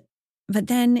 But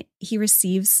then he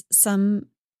receives some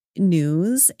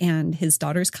news and his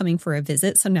daughter's coming for a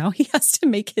visit. So now he has to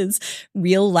make his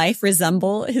real life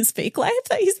resemble his fake life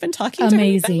that he's been talking to.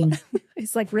 Amazing.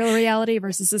 It's like real reality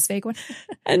versus his fake one.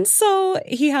 And so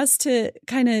he has to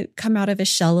kind of come out of his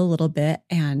shell a little bit.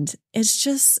 And it's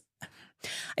just,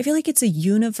 I feel like it's a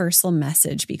universal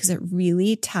message because it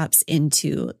really taps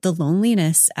into the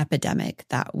loneliness epidemic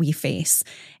that we face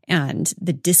and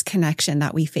the disconnection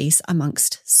that we face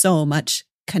amongst so much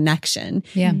connection,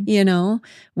 you know,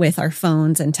 with our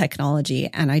phones and technology.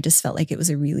 And I just felt like it was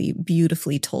a really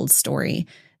beautifully told story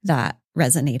that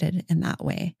resonated in that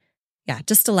way. Yeah,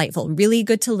 just delightful. Really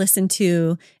good to listen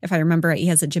to. If I remember right, he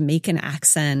has a Jamaican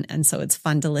accent. And so it's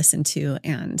fun to listen to.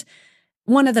 And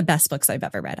one of the best books I've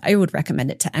ever read. I would recommend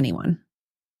it to anyone.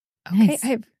 Okay, Nice. I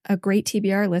have a great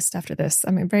TBR list after this.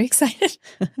 I'm very excited.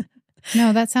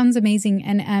 No, that sounds amazing.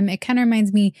 And it kind of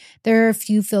reminds me, there are a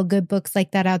few feel-good books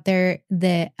like that out there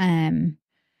that kind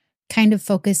of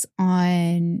focus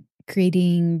on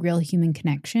creating real human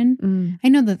connection. I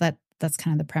know that's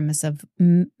kind of the premise of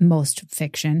most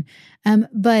fiction.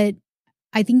 But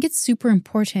I think it's super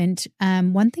important.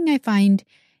 One thing I find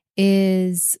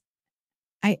is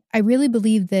I really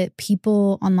believe that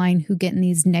people online who get in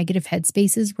these negative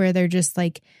headspaces where they're just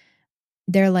like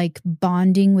they're like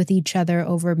bonding with each other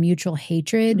over mutual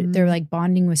hatred. Mm. They're like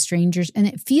bonding with strangers, and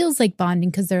it feels like bonding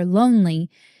because they're lonely.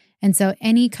 And so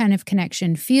any kind of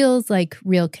connection feels like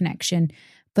real connection,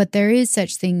 but there is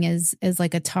such thing as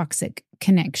like a toxic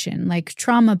connection. Like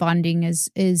trauma bonding is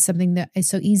something that is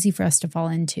so easy for us to fall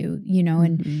into, you know,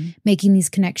 and making these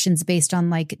connections based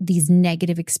on like these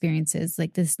negative experiences,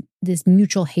 like this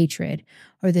mutual hatred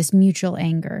or this mutual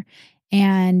anger.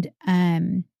 And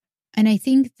I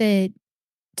think that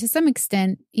to some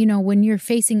extent, you know, when you're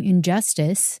facing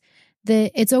injustice,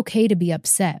 that it's okay to be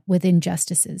upset with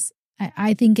injustices.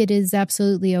 I think it is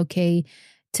absolutely okay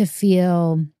to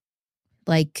feel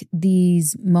like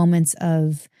these moments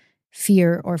of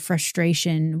fear or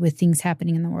frustration with things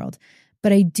happening in the world.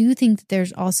 But I do think that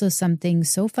there's also something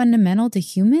so fundamental to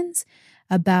humans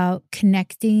about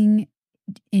connecting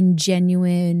in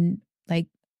genuine, like,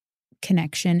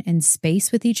 connection and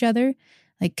space with each other,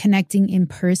 like connecting in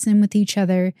person with each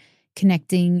other,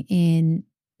 connecting in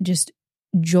just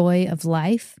joy of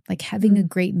life, like having a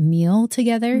great meal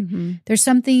together. There's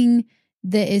something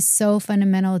that is so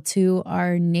fundamental to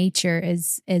our nature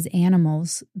as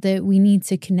animals that we need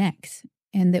to connect,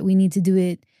 and that we need to do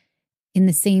it in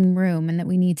the same room, and that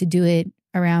we need to do it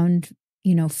around,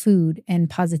 you know, food and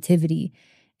positivity.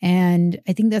 And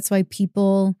I think that's why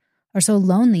people are so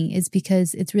lonely, is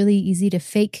because it's really easy to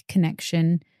fake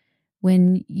connection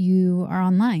when you are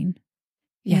online.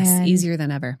 Yes, And easier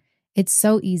than ever. it's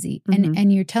so easy.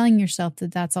 And you're telling yourself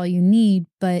that that's all you need,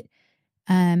 but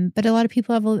a lot of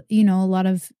people have, you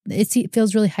know, it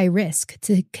feels really high risk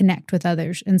to connect with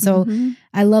others. And so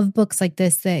I love books like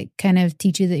this that kind of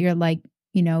teach you that you're like,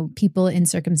 you know, people in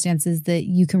circumstances that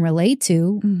you can relate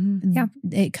to. Yeah.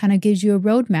 It kind of gives you a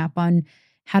roadmap on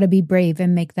how to be brave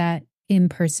and make that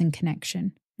in-person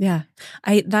connection. Yeah.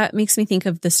 That makes me think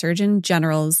of the Surgeon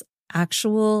General's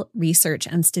actual research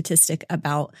and statistic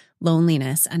about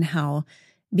loneliness, and how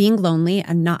being lonely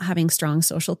and not having strong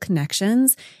social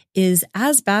connections is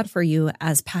as bad for you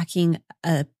as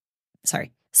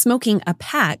smoking a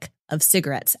pack of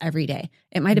cigarettes every day.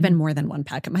 It might have been more than one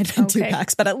pack. It might have been 2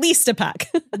 packs, but at least a pack.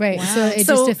 Right. Wow. So it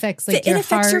just affects like your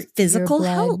heart, your physical your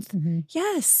health.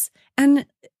 Yes. And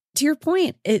to your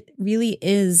point, it really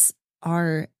is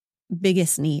our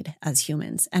biggest need as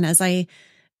humans. And as I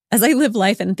live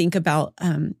life and think about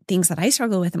things that I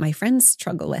struggle with and my friends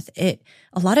struggle with, a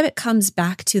lot of it comes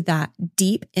back to that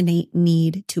deep innate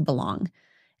need to belong.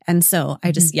 And so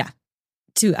I just,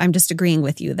 I'm just agreeing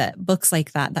with you that books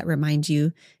like that remind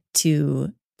you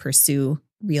to pursue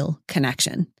real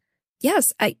connection.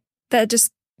 Yes, that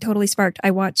just totally sparked.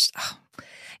 I watched,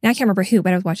 now I can't remember who,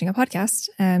 but I was watching a podcast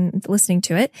and listening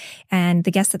to it. And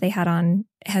the guest that they had on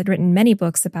had written many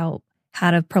books about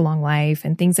how to prolong life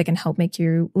and things that can help make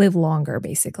you live longer,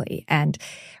 basically. And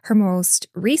her most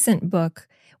recent book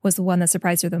was the one that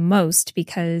surprised her the most,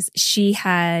 because she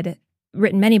had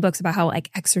written many books about how like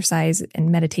exercise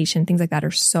and meditation, things like that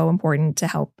are so important to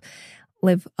help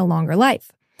live a longer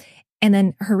life. And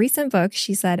then her recent book,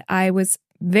 she said, I was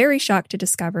very shocked to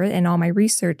discover in all my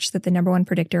research that the number one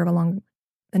predictor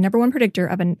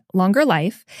of a longer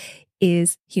life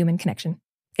is human connection.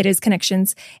 It is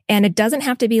connections. And it doesn't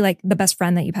have to be like the best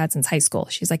friend that you've had since high school.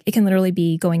 She's like, it can literally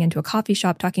be going into a coffee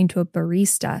shop, talking to a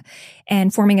barista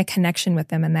and forming a connection with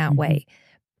them in that way.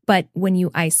 But when you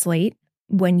isolate,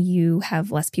 when you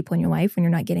have less people in your life, when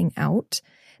you're not getting out,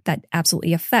 that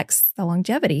absolutely affects the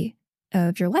longevity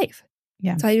of your life.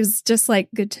 Yeah. So I was just like,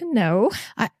 good to know.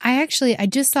 I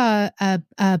just saw a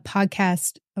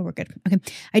podcast. Oh, we're good. Okay.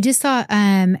 I just saw,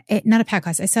 not a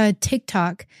podcast. I saw a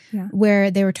TikTok where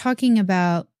they were talking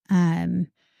about,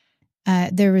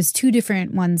 there was 2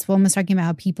 different ones. One was talking about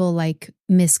how people like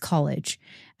miss college.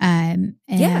 And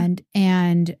the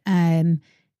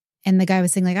guy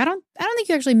was saying like, I don't think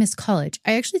you actually miss college.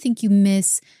 I actually think you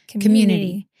miss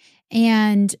community.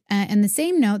 And in the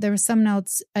same note, there was someone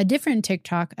else, a different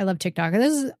TikTok. I love TikTok.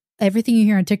 This is everything you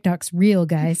hear on TikTok's real,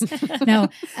 guys. No.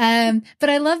 But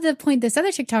I love the point this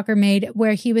other TikToker made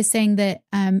where he was saying that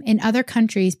in other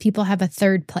countries, people have a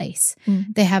third place.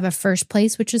 They have a first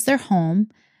place, which is their home.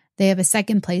 They have a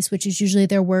second place, which is usually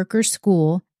their work or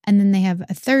school. And then they have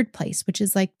a third place, which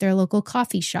is like their local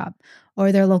coffee shop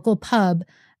or their local pub.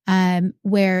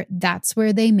 Where that's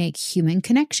where they make human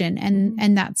connection.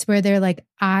 And that's where they're like,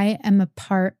 I am a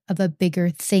part of a bigger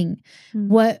thing.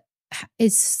 What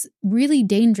is really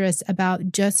dangerous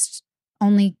about just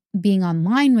only being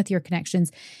online with your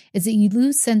connections is that you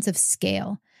lose sense of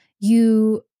scale.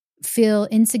 You feel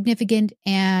insignificant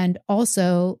and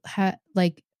also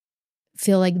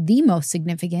feel like the most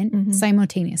significant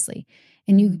simultaneously.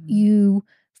 And you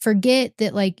forget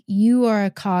that like you are a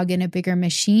cog in a bigger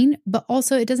machine, but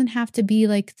also it doesn't have to be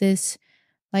like this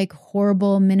like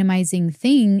horrible minimizing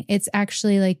thing. It's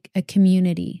actually like a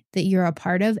community that you're a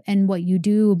part of, and what you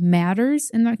do matters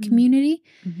in that community.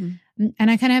 Mm-hmm.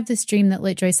 And I kind of have this dream that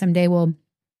LitJoy someday will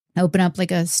open up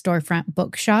like a storefront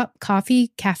bookshop,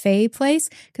 coffee, cafe place.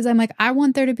 Because I'm like, I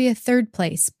want there to be a third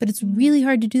place. But it's really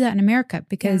hard to do that in America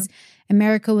because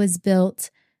America was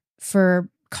built for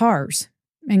cars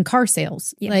and car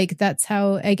sales. Yeah. Like that's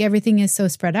how like everything is so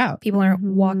spread out. People aren't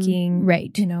walking.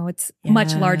 Right. You know, it's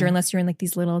much larger unless you're in like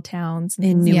these little towns.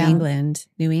 In New England.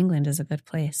 New England is a good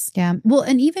place. Yeah. Well,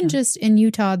 and even just in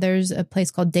Utah, there's a place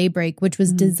called Daybreak, which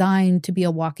was designed to be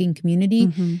a walking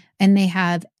community. And they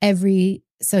have every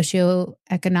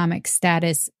socioeconomic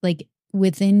status like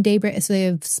within Daybreak. So they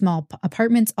have small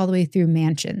apartments all the way through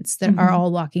mansions that are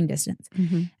all walking distance.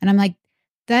 And I'm like,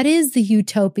 that is the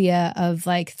utopia of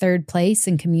like third place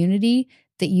and community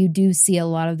that you do see a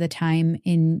lot of the time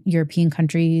in European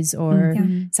countries or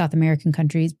South American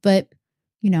countries. But,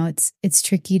 you know, it's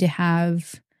tricky to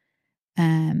have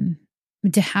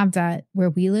that where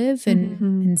we live.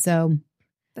 And so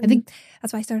I think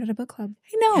that's why I started a book club.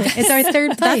 I know. It's our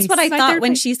third place. That's what I thought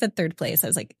when she said third place. I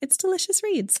was like, it's Delicious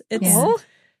Reads. It's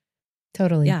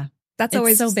totally. Yeah. That's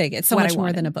always so big. It's so much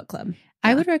more than a book club.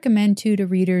 I would recommend too to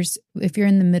readers, if you're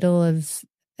in the middle of,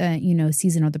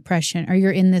 seasonal depression or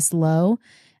you're in this low,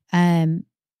 even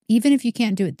if you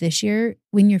can't do it this year,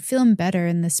 when you're feeling better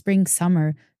in the spring,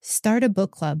 summer, start a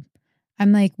book club.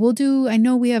 I'm like, I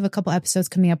know we have a couple episodes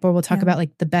coming up where we'll talk about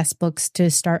like the best books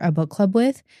to start a book club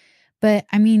with. But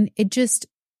I mean,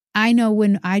 I know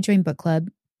when I joined book club,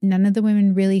 none of the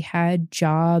women really had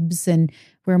jobs and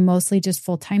we're mostly just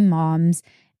full-time moms.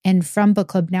 And from book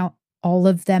club now, all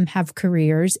of them have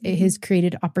careers. It has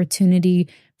created opportunity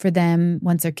for them.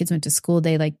 Once their kids went to school,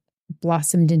 they like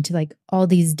blossomed into like all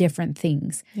these different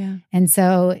things. Yeah. And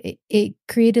so it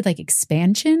created like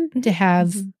expansion to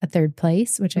have a third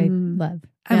place, which I love.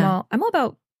 I'm all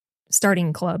about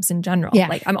starting clubs in general. Yeah.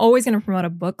 Like I'm always going to promote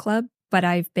a book club, but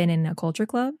I've been in a culture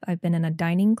club. I've been in a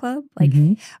dining club. Like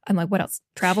I'm like, what else?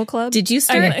 Travel club. Did you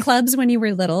start clubs when you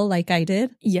were little like I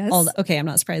did? Yes. Okay. I'm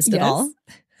not surprised at all.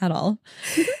 At all.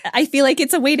 I feel like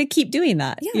it's a way to keep doing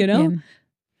that, you know?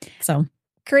 Yeah. So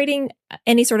creating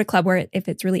any sort of club where if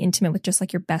it's really intimate with just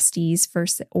like your besties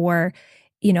first, or,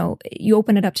 you know, you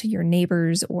open it up to your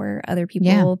neighbors or other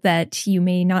people that you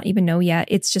may not even know yet.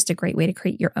 It's just a great way to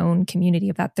create your own community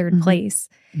of that third place.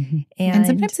 And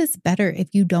sometimes it's better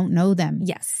if you don't know them.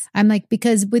 Yes. I'm like,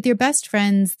 because with your best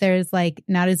friends, there's like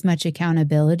not as much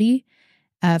accountability.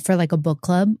 For like a book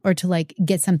club or to like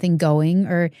get something going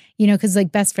or, you know, because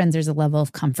like best friends, there's a level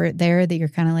of comfort there that you're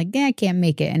kind of like, I can't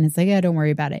make it. And it's like, don't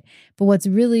worry about it. But what's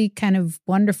really kind of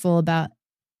wonderful about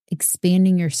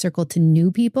expanding your circle to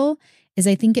new people is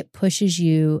I think it pushes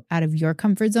you out of your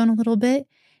comfort zone a little bit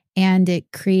and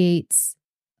it creates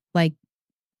like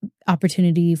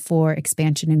opportunity for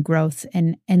expansion and growth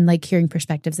and like hearing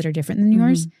perspectives that are different than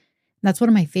yours. That's one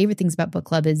of my favorite things about book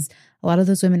club is a lot of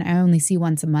those women I only see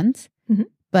once a month,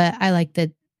 but I like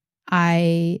that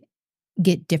I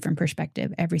get different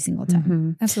perspective every single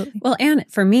time. Absolutely. Well, and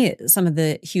for me, some of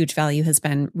the huge value has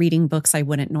been reading books I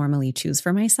wouldn't normally choose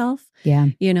for myself. Yeah.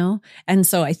 You know? And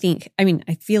so I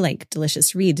feel like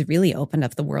Delicious Reads really opened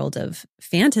up the world of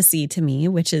fantasy to me,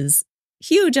 which is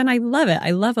huge. And I love it.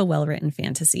 I love a well-written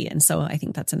fantasy. And so I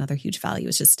think that's another huge value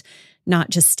is just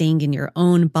not just staying in your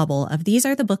own bubble of these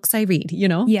are the books I read, you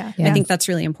know? Yeah. I think that's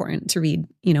really important to read,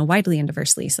 you know, widely and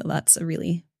diversely. So that's a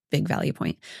really big value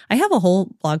point. I have a whole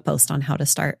blog post on how to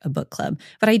start a book club,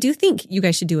 but I do think you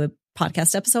guys should do a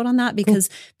podcast episode on that because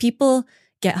people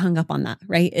get hung up on that,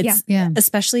 right? It's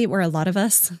especially where a lot of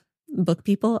us book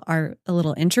people are a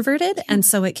little introverted. And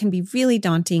so it can be really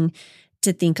daunting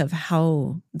to think of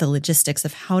how the logistics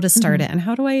of how to start it and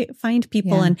how do I find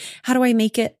people and how do I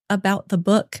make it about the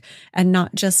book and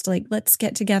not just like, let's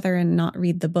get together and not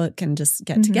read the book and just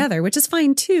get together, which is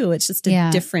fine too. It's just a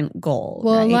different goal.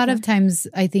 Well, right? A lot of times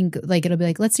I think like, it'll be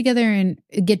like, let's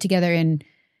get together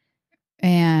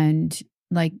and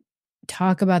like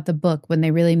talk about the book when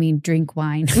they really mean drink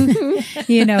wine,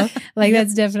 you know, like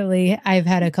that's definitely, I've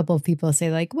had a couple of people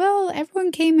say like, well,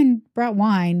 everyone came and brought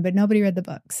wine, but nobody read the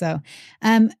book. So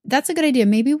that's a good idea.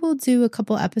 Maybe we'll do a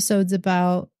couple episodes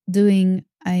about doing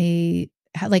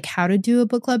how to do a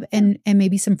book club and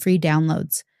maybe some free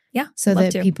downloads. Yeah. So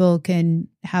that people can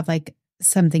have like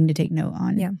something to take note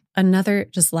on. Yeah. Another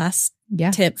just last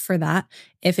tip for that.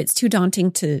 If it's too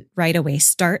daunting to right away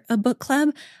start a book club,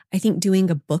 I think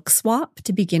doing a book swap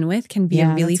to begin with can be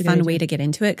a really fun way to get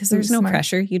into it, because there's no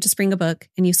pressure. You just bring a book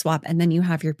and you swap, and then you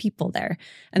have your people there.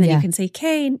 And then you can say,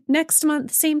 okay, next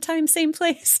month, same time, same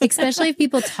place. Especially if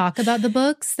people talk about the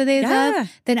books that they love,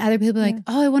 then other people are like,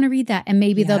 oh, I want to read that. And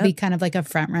maybe they'll be kind of like a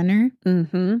front runner.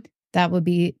 Mm-hmm.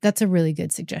 That's a really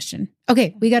good suggestion.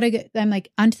 Okay, we got to get, I'm like,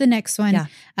 on to the next one. Yeah.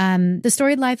 The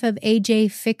Storied Life of A.J.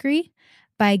 Fickrey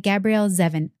by Gabrielle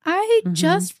Zevin. I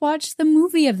just watched the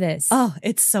movie of this. Oh,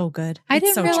 it's so good. I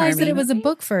didn't realize that it was a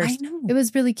book first. I know. It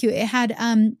was really cute. It had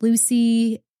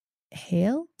Lucy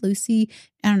Hale? Lucy,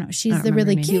 I don't know. She's the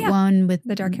really cute one with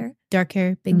the dark hair. Dark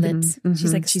hair, big lips.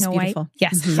 She's like Snow beautiful. White.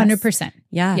 Yes, 100%.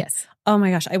 Yeah. Yes. Oh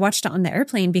my gosh. I watched it on the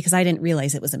airplane because I didn't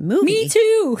realize it was a movie. Me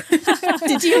too.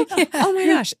 Did you? Yeah. Oh my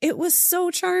gosh. It was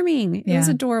so charming. It was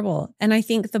adorable. And I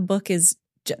think the book is,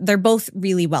 they're both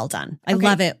really well done. I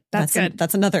love it. That's good.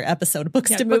 That's another episode of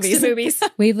Books to Movies.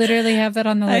 We literally have that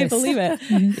on the list. I believe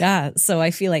it. Yeah. So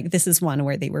I feel like this is one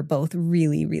where they were both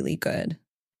really, really good.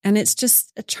 And it's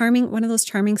just a charming, one of those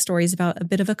charming stories about a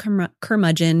bit of a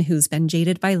curmudgeon who's been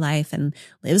jaded by life and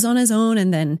lives on his own.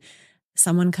 And then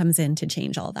someone comes in to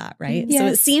change all that, right? Yes. So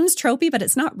it seems tropey, but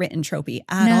it's not written tropey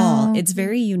at all. It's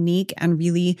very unique and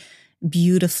really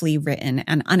beautifully written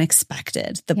and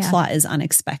unexpected. The plot is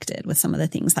unexpected with some of the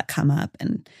things that come up.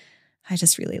 And I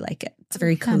just really like it. It's a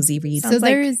very cozy read. So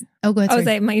there's, go ahead.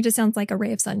 It just sounds like a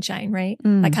ray of sunshine, right?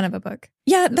 That kind of a book.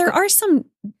 Yeah, there are some,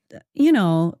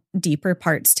 deeper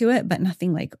parts to it, but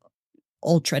nothing like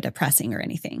ultra depressing or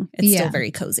anything. It's still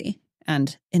very cozy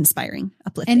and inspiring,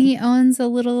 uplifting. And he owns a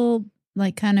little,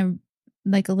 kind of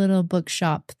like a little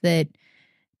bookshop that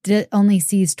only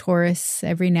sees tourists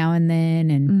every now and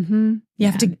then. And you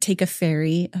have to take a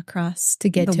ferry across to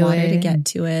get the to water it. to get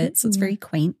to it. So it's very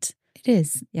quaint. It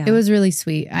is. Yeah. It was really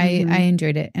sweet. I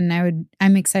enjoyed it. And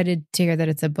I'm excited to hear that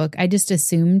it's a book. I just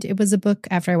assumed it was a book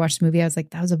after I watched the movie. I was like,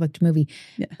 that was a book to movie.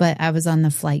 Yeah. But I was on the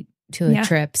flight to a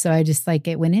trip. So I just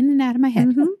it went in and out of my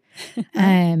head.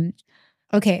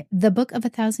 Okay. The Book of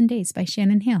 1,000 Days by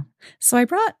Shannon Hale. So I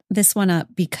brought this one up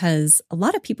because a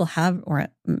lot of people have, or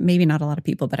maybe not a lot of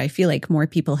people, but I feel like more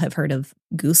people have heard of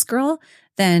Goose Girl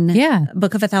than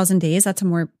Book of 1,000 Days. That's a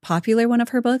more popular one of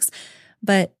her books.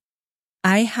 But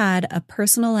I had a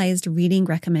personalized reading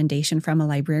recommendation from a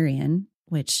librarian,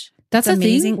 which that's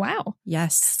amazing. Thing? Wow.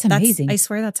 Yes. That's amazing. I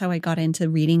swear that's how I got into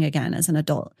reading again as an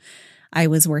adult. I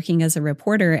was working as a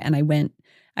reporter and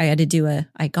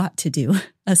I got to do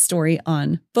a story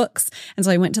on books. And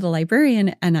so I went to the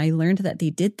librarian and I learned that they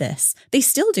did this. They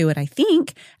still do it, I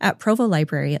think, at Provo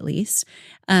Library at least.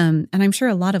 And I'm sure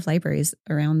a lot of libraries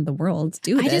around the world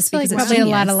do this. I just feel like probably a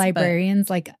lot of librarians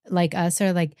like us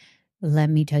are like,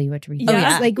 let me tell you what to read.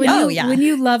 Yeah. Like when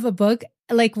you love a book,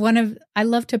 I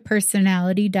love to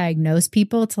personality diagnose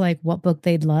people to what book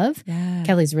they'd love. Yeah.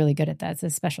 Kelly's really good at that. It's a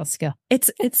special skill.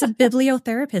 It's a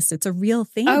bibliotherapist. It's a real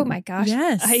thing. Oh my gosh.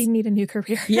 Yes. I need a new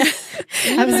career. Yeah.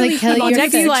 I was like, Kelly, your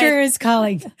future is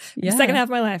calling. Yeah. Second half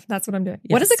of my life. That's what I'm doing.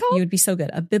 Yes. What is it called? You would be so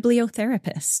good. A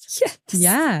bibliotherapist. Yes.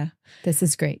 Yeah. This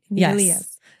is great. It really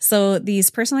is. So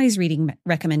these personalized reading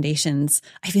recommendations,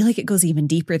 I feel like it goes even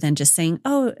deeper than just saying,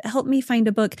 oh, help me find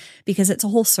a book, because it's a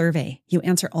whole survey. You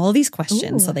answer all these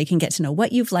questions so they can get to know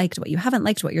what you've liked, what you haven't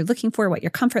liked, what you're looking for, what your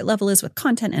comfort level is with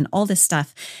content and all this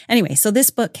stuff. Anyway, so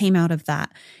this book came out of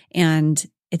that, and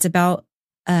it's about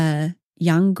a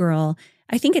young girl.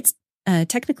 I think it's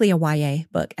technically a YA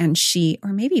book, and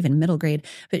or maybe even middle grade,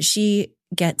 but she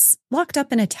gets locked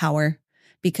up in a tower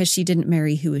because she didn't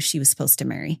marry who she was supposed to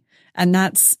marry. And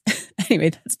that's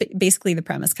basically the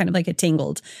premise, kind of like a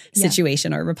Tangled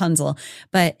situation or Rapunzel.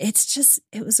 But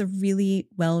it was a really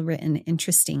well-written,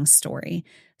 interesting story.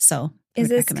 So is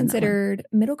this considered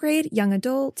middle grade, young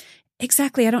adult?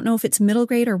 Exactly. I don't know if it's middle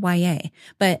grade or YA,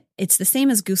 but it's the same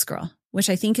as Goose Girl, which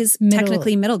I think is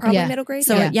technically middle grade. Probably middle grade?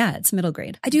 So it's middle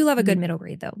grade. I do love a good middle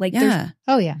grade though. They're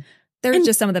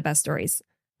just some of the best stories.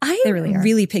 I'm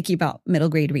really picky about middle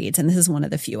grade reads, and this is one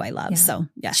of the few I love. Yeah. So,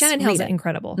 yes. Shannon Hale's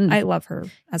incredible. I love her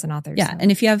as an author. Yeah. So.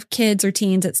 And if you have kids or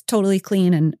teens, it's totally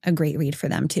clean and a great read for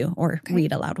them too, or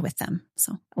read aloud with them.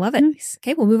 So, I love it. Nice.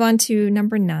 Okay. We'll move on to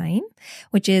number 9,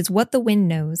 which is What the Wind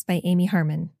Knows by Amy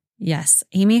Harmon. Yes.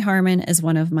 Amy Harmon is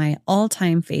one of my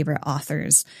all-time favorite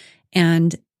authors.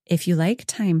 And if you like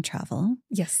time travel,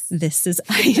 this is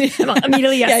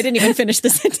immediately yes. Yeah, I didn't even finish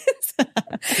the sentence.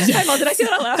 Hi, Mom, did I say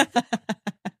that out loud?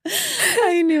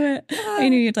 I knew it. I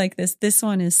knew you'd like this. This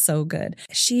one is so good.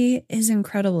 She is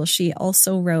incredible. She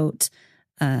also wrote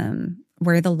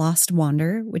Where the Lost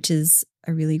Wander, which is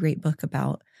a really great book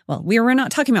about, well, we're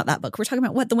not talking about that book. We're talking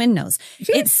about What the Wind Knows.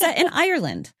 It's set in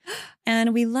Ireland,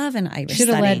 and we love an Irish Should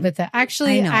have setting. led with that.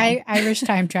 Actually, Irish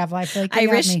time travel. I feel like you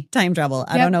Irish got me. time travel.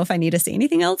 I don't know if I need to say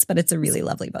anything else, but it's a really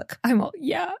lovely book.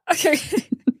 Yeah. Okay.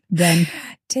 Then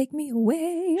take me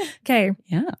away. Okay.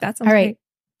 Yeah. That's all right. right.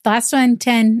 Last one,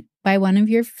 10 by one of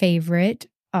your favorite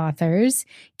authors,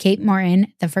 Kate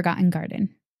Morton, The Forgotten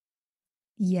Garden.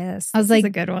 Yes. I was this is like,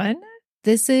 a good one.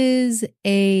 This is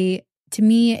to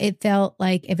me, it felt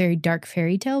like a very dark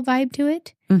fairy tale vibe to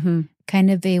it. Mm-hmm. Kind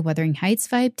of a Wuthering Heights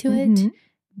vibe to it.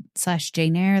 /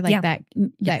 Jane Eyre, like that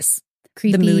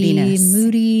creepy, the moodiness.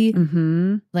 moody,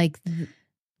 Mm-hmm. like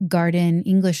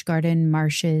English garden,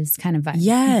 marshes kind of vibe.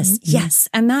 Yes, yes.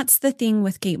 And that's the thing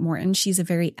with Kate Morton. She's a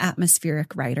very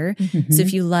atmospheric writer. Mm-hmm. So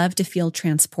if you love to feel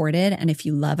transported and if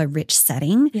you love a rich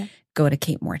setting, go to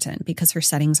Kate Morton because her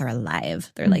settings are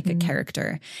alive. They're like a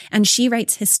character. And she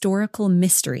writes historical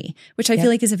mystery, which I feel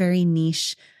like is a very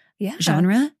niche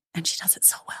genre. And she does it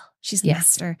so well. She's a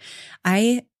master.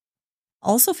 I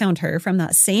also found her from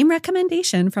that same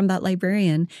recommendation from that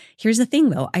librarian. Here's the thing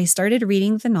though. I started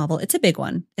reading the novel. It's a big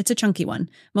one. It's a chunky one.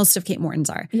 Most of Kate Morton's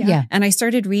are. Yeah. And I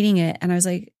started reading it and I was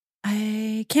like,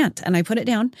 I can't. And I put it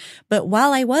down. But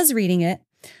while I was reading it,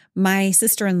 my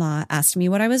sister-in-law asked me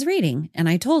what I was reading and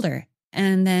I told her.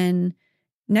 And then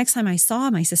next time I saw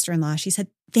my sister-in-law, she said,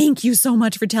 thank you so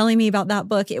much for telling me about that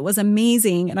book. It was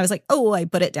amazing. And I was like, oh, I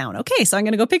put it down. Okay, so I'm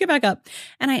going to go pick it back up.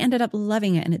 And I ended up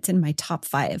loving it. And it's in my top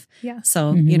 5. Yeah.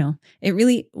 So, you know, it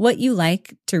really, what you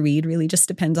like to read really just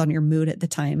depends on your mood at the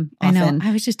time. Often. I know.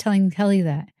 I was just telling Kelly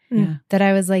that. Yeah. That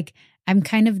I was like, I'm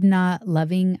kind of not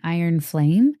loving Iron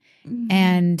Flame.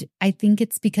 And I think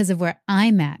it's because of where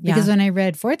I'm at. Because when I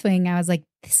read Fourth Wing, I was like,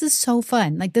 this is so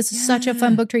fun. Like, this is such a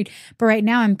fun book to read. But right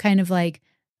now I'm kind of like,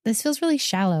 this feels really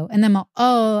shallow. And then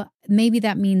maybe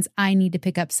that means I need to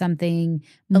pick up something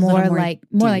more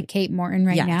like Kate Morton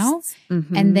now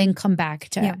and then come back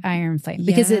to Iron Flame.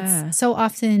 Because it's so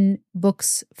often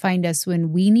books find us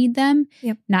when we need them,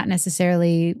 not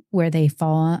necessarily where they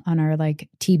fall on our like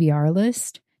TBR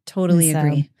list. Totally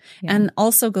agree. And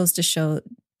also goes to show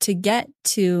to get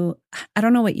to, I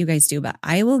don't know what you guys do, but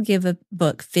I will give a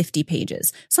book 50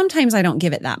 pages. Sometimes I don't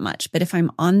give it that much, but if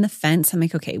I'm on the fence, I'm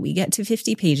like, okay, we get to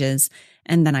 50 pages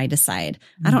and then I decide.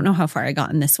 I don't know how far I got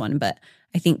in this one, but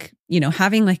I think, you know,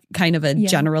 having like kind of a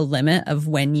general limit of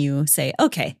when you say,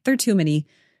 okay, there are too many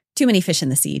fish in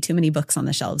the sea, too many books on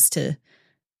the shelves to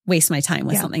waste my time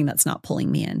with something that's not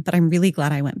pulling me in. But I'm really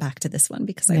glad I went back to this one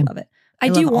because I love it. I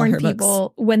do warn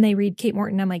people when they read Kate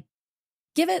Morton, I'm like,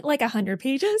 give it like 100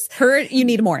 pages. You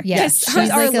need more. Yes. Hers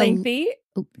are like lengthy.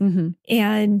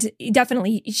 And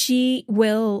definitely she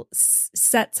will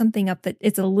set something up that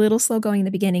it's a little slow going in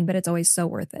the beginning, but it's always so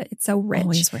worth it. It's so rich.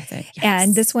 Always worth it. Yes.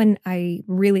 And this one I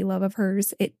really love of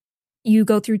hers. You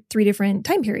go through 3 different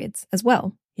time periods as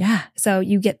well. Yeah. So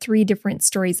you get 3 different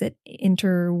stories that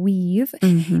interweave.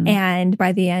 And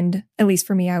by the end, at least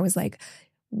for me, I was like,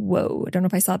 whoa, I don't know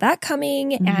if I saw that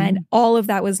coming. And all of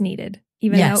that was needed.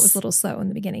 Even though it was a little slow in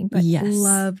the beginning, but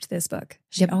loved this book.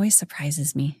 She always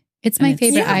surprises me. It's my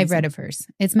favorite I've read of hers.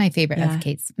 It's my favorite of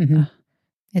Kate's.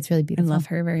 It's really beautiful. I love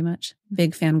her very much.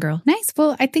 Big fangirl. Nice.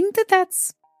 Well, I think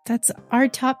that's our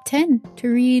top 10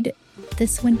 to read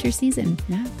this winter season.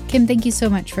 Yeah. Kim, thank you so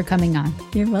much for coming on.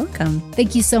 You're welcome.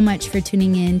 Thank you so much for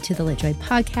tuning in to the LitJoy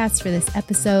podcast for this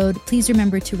episode. Please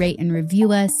remember to rate and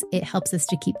review us. It helps us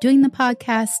to keep doing the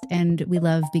podcast, and we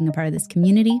love being a part of this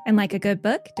community. And like a good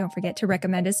book, don't forget to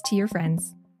recommend us to your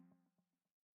friends.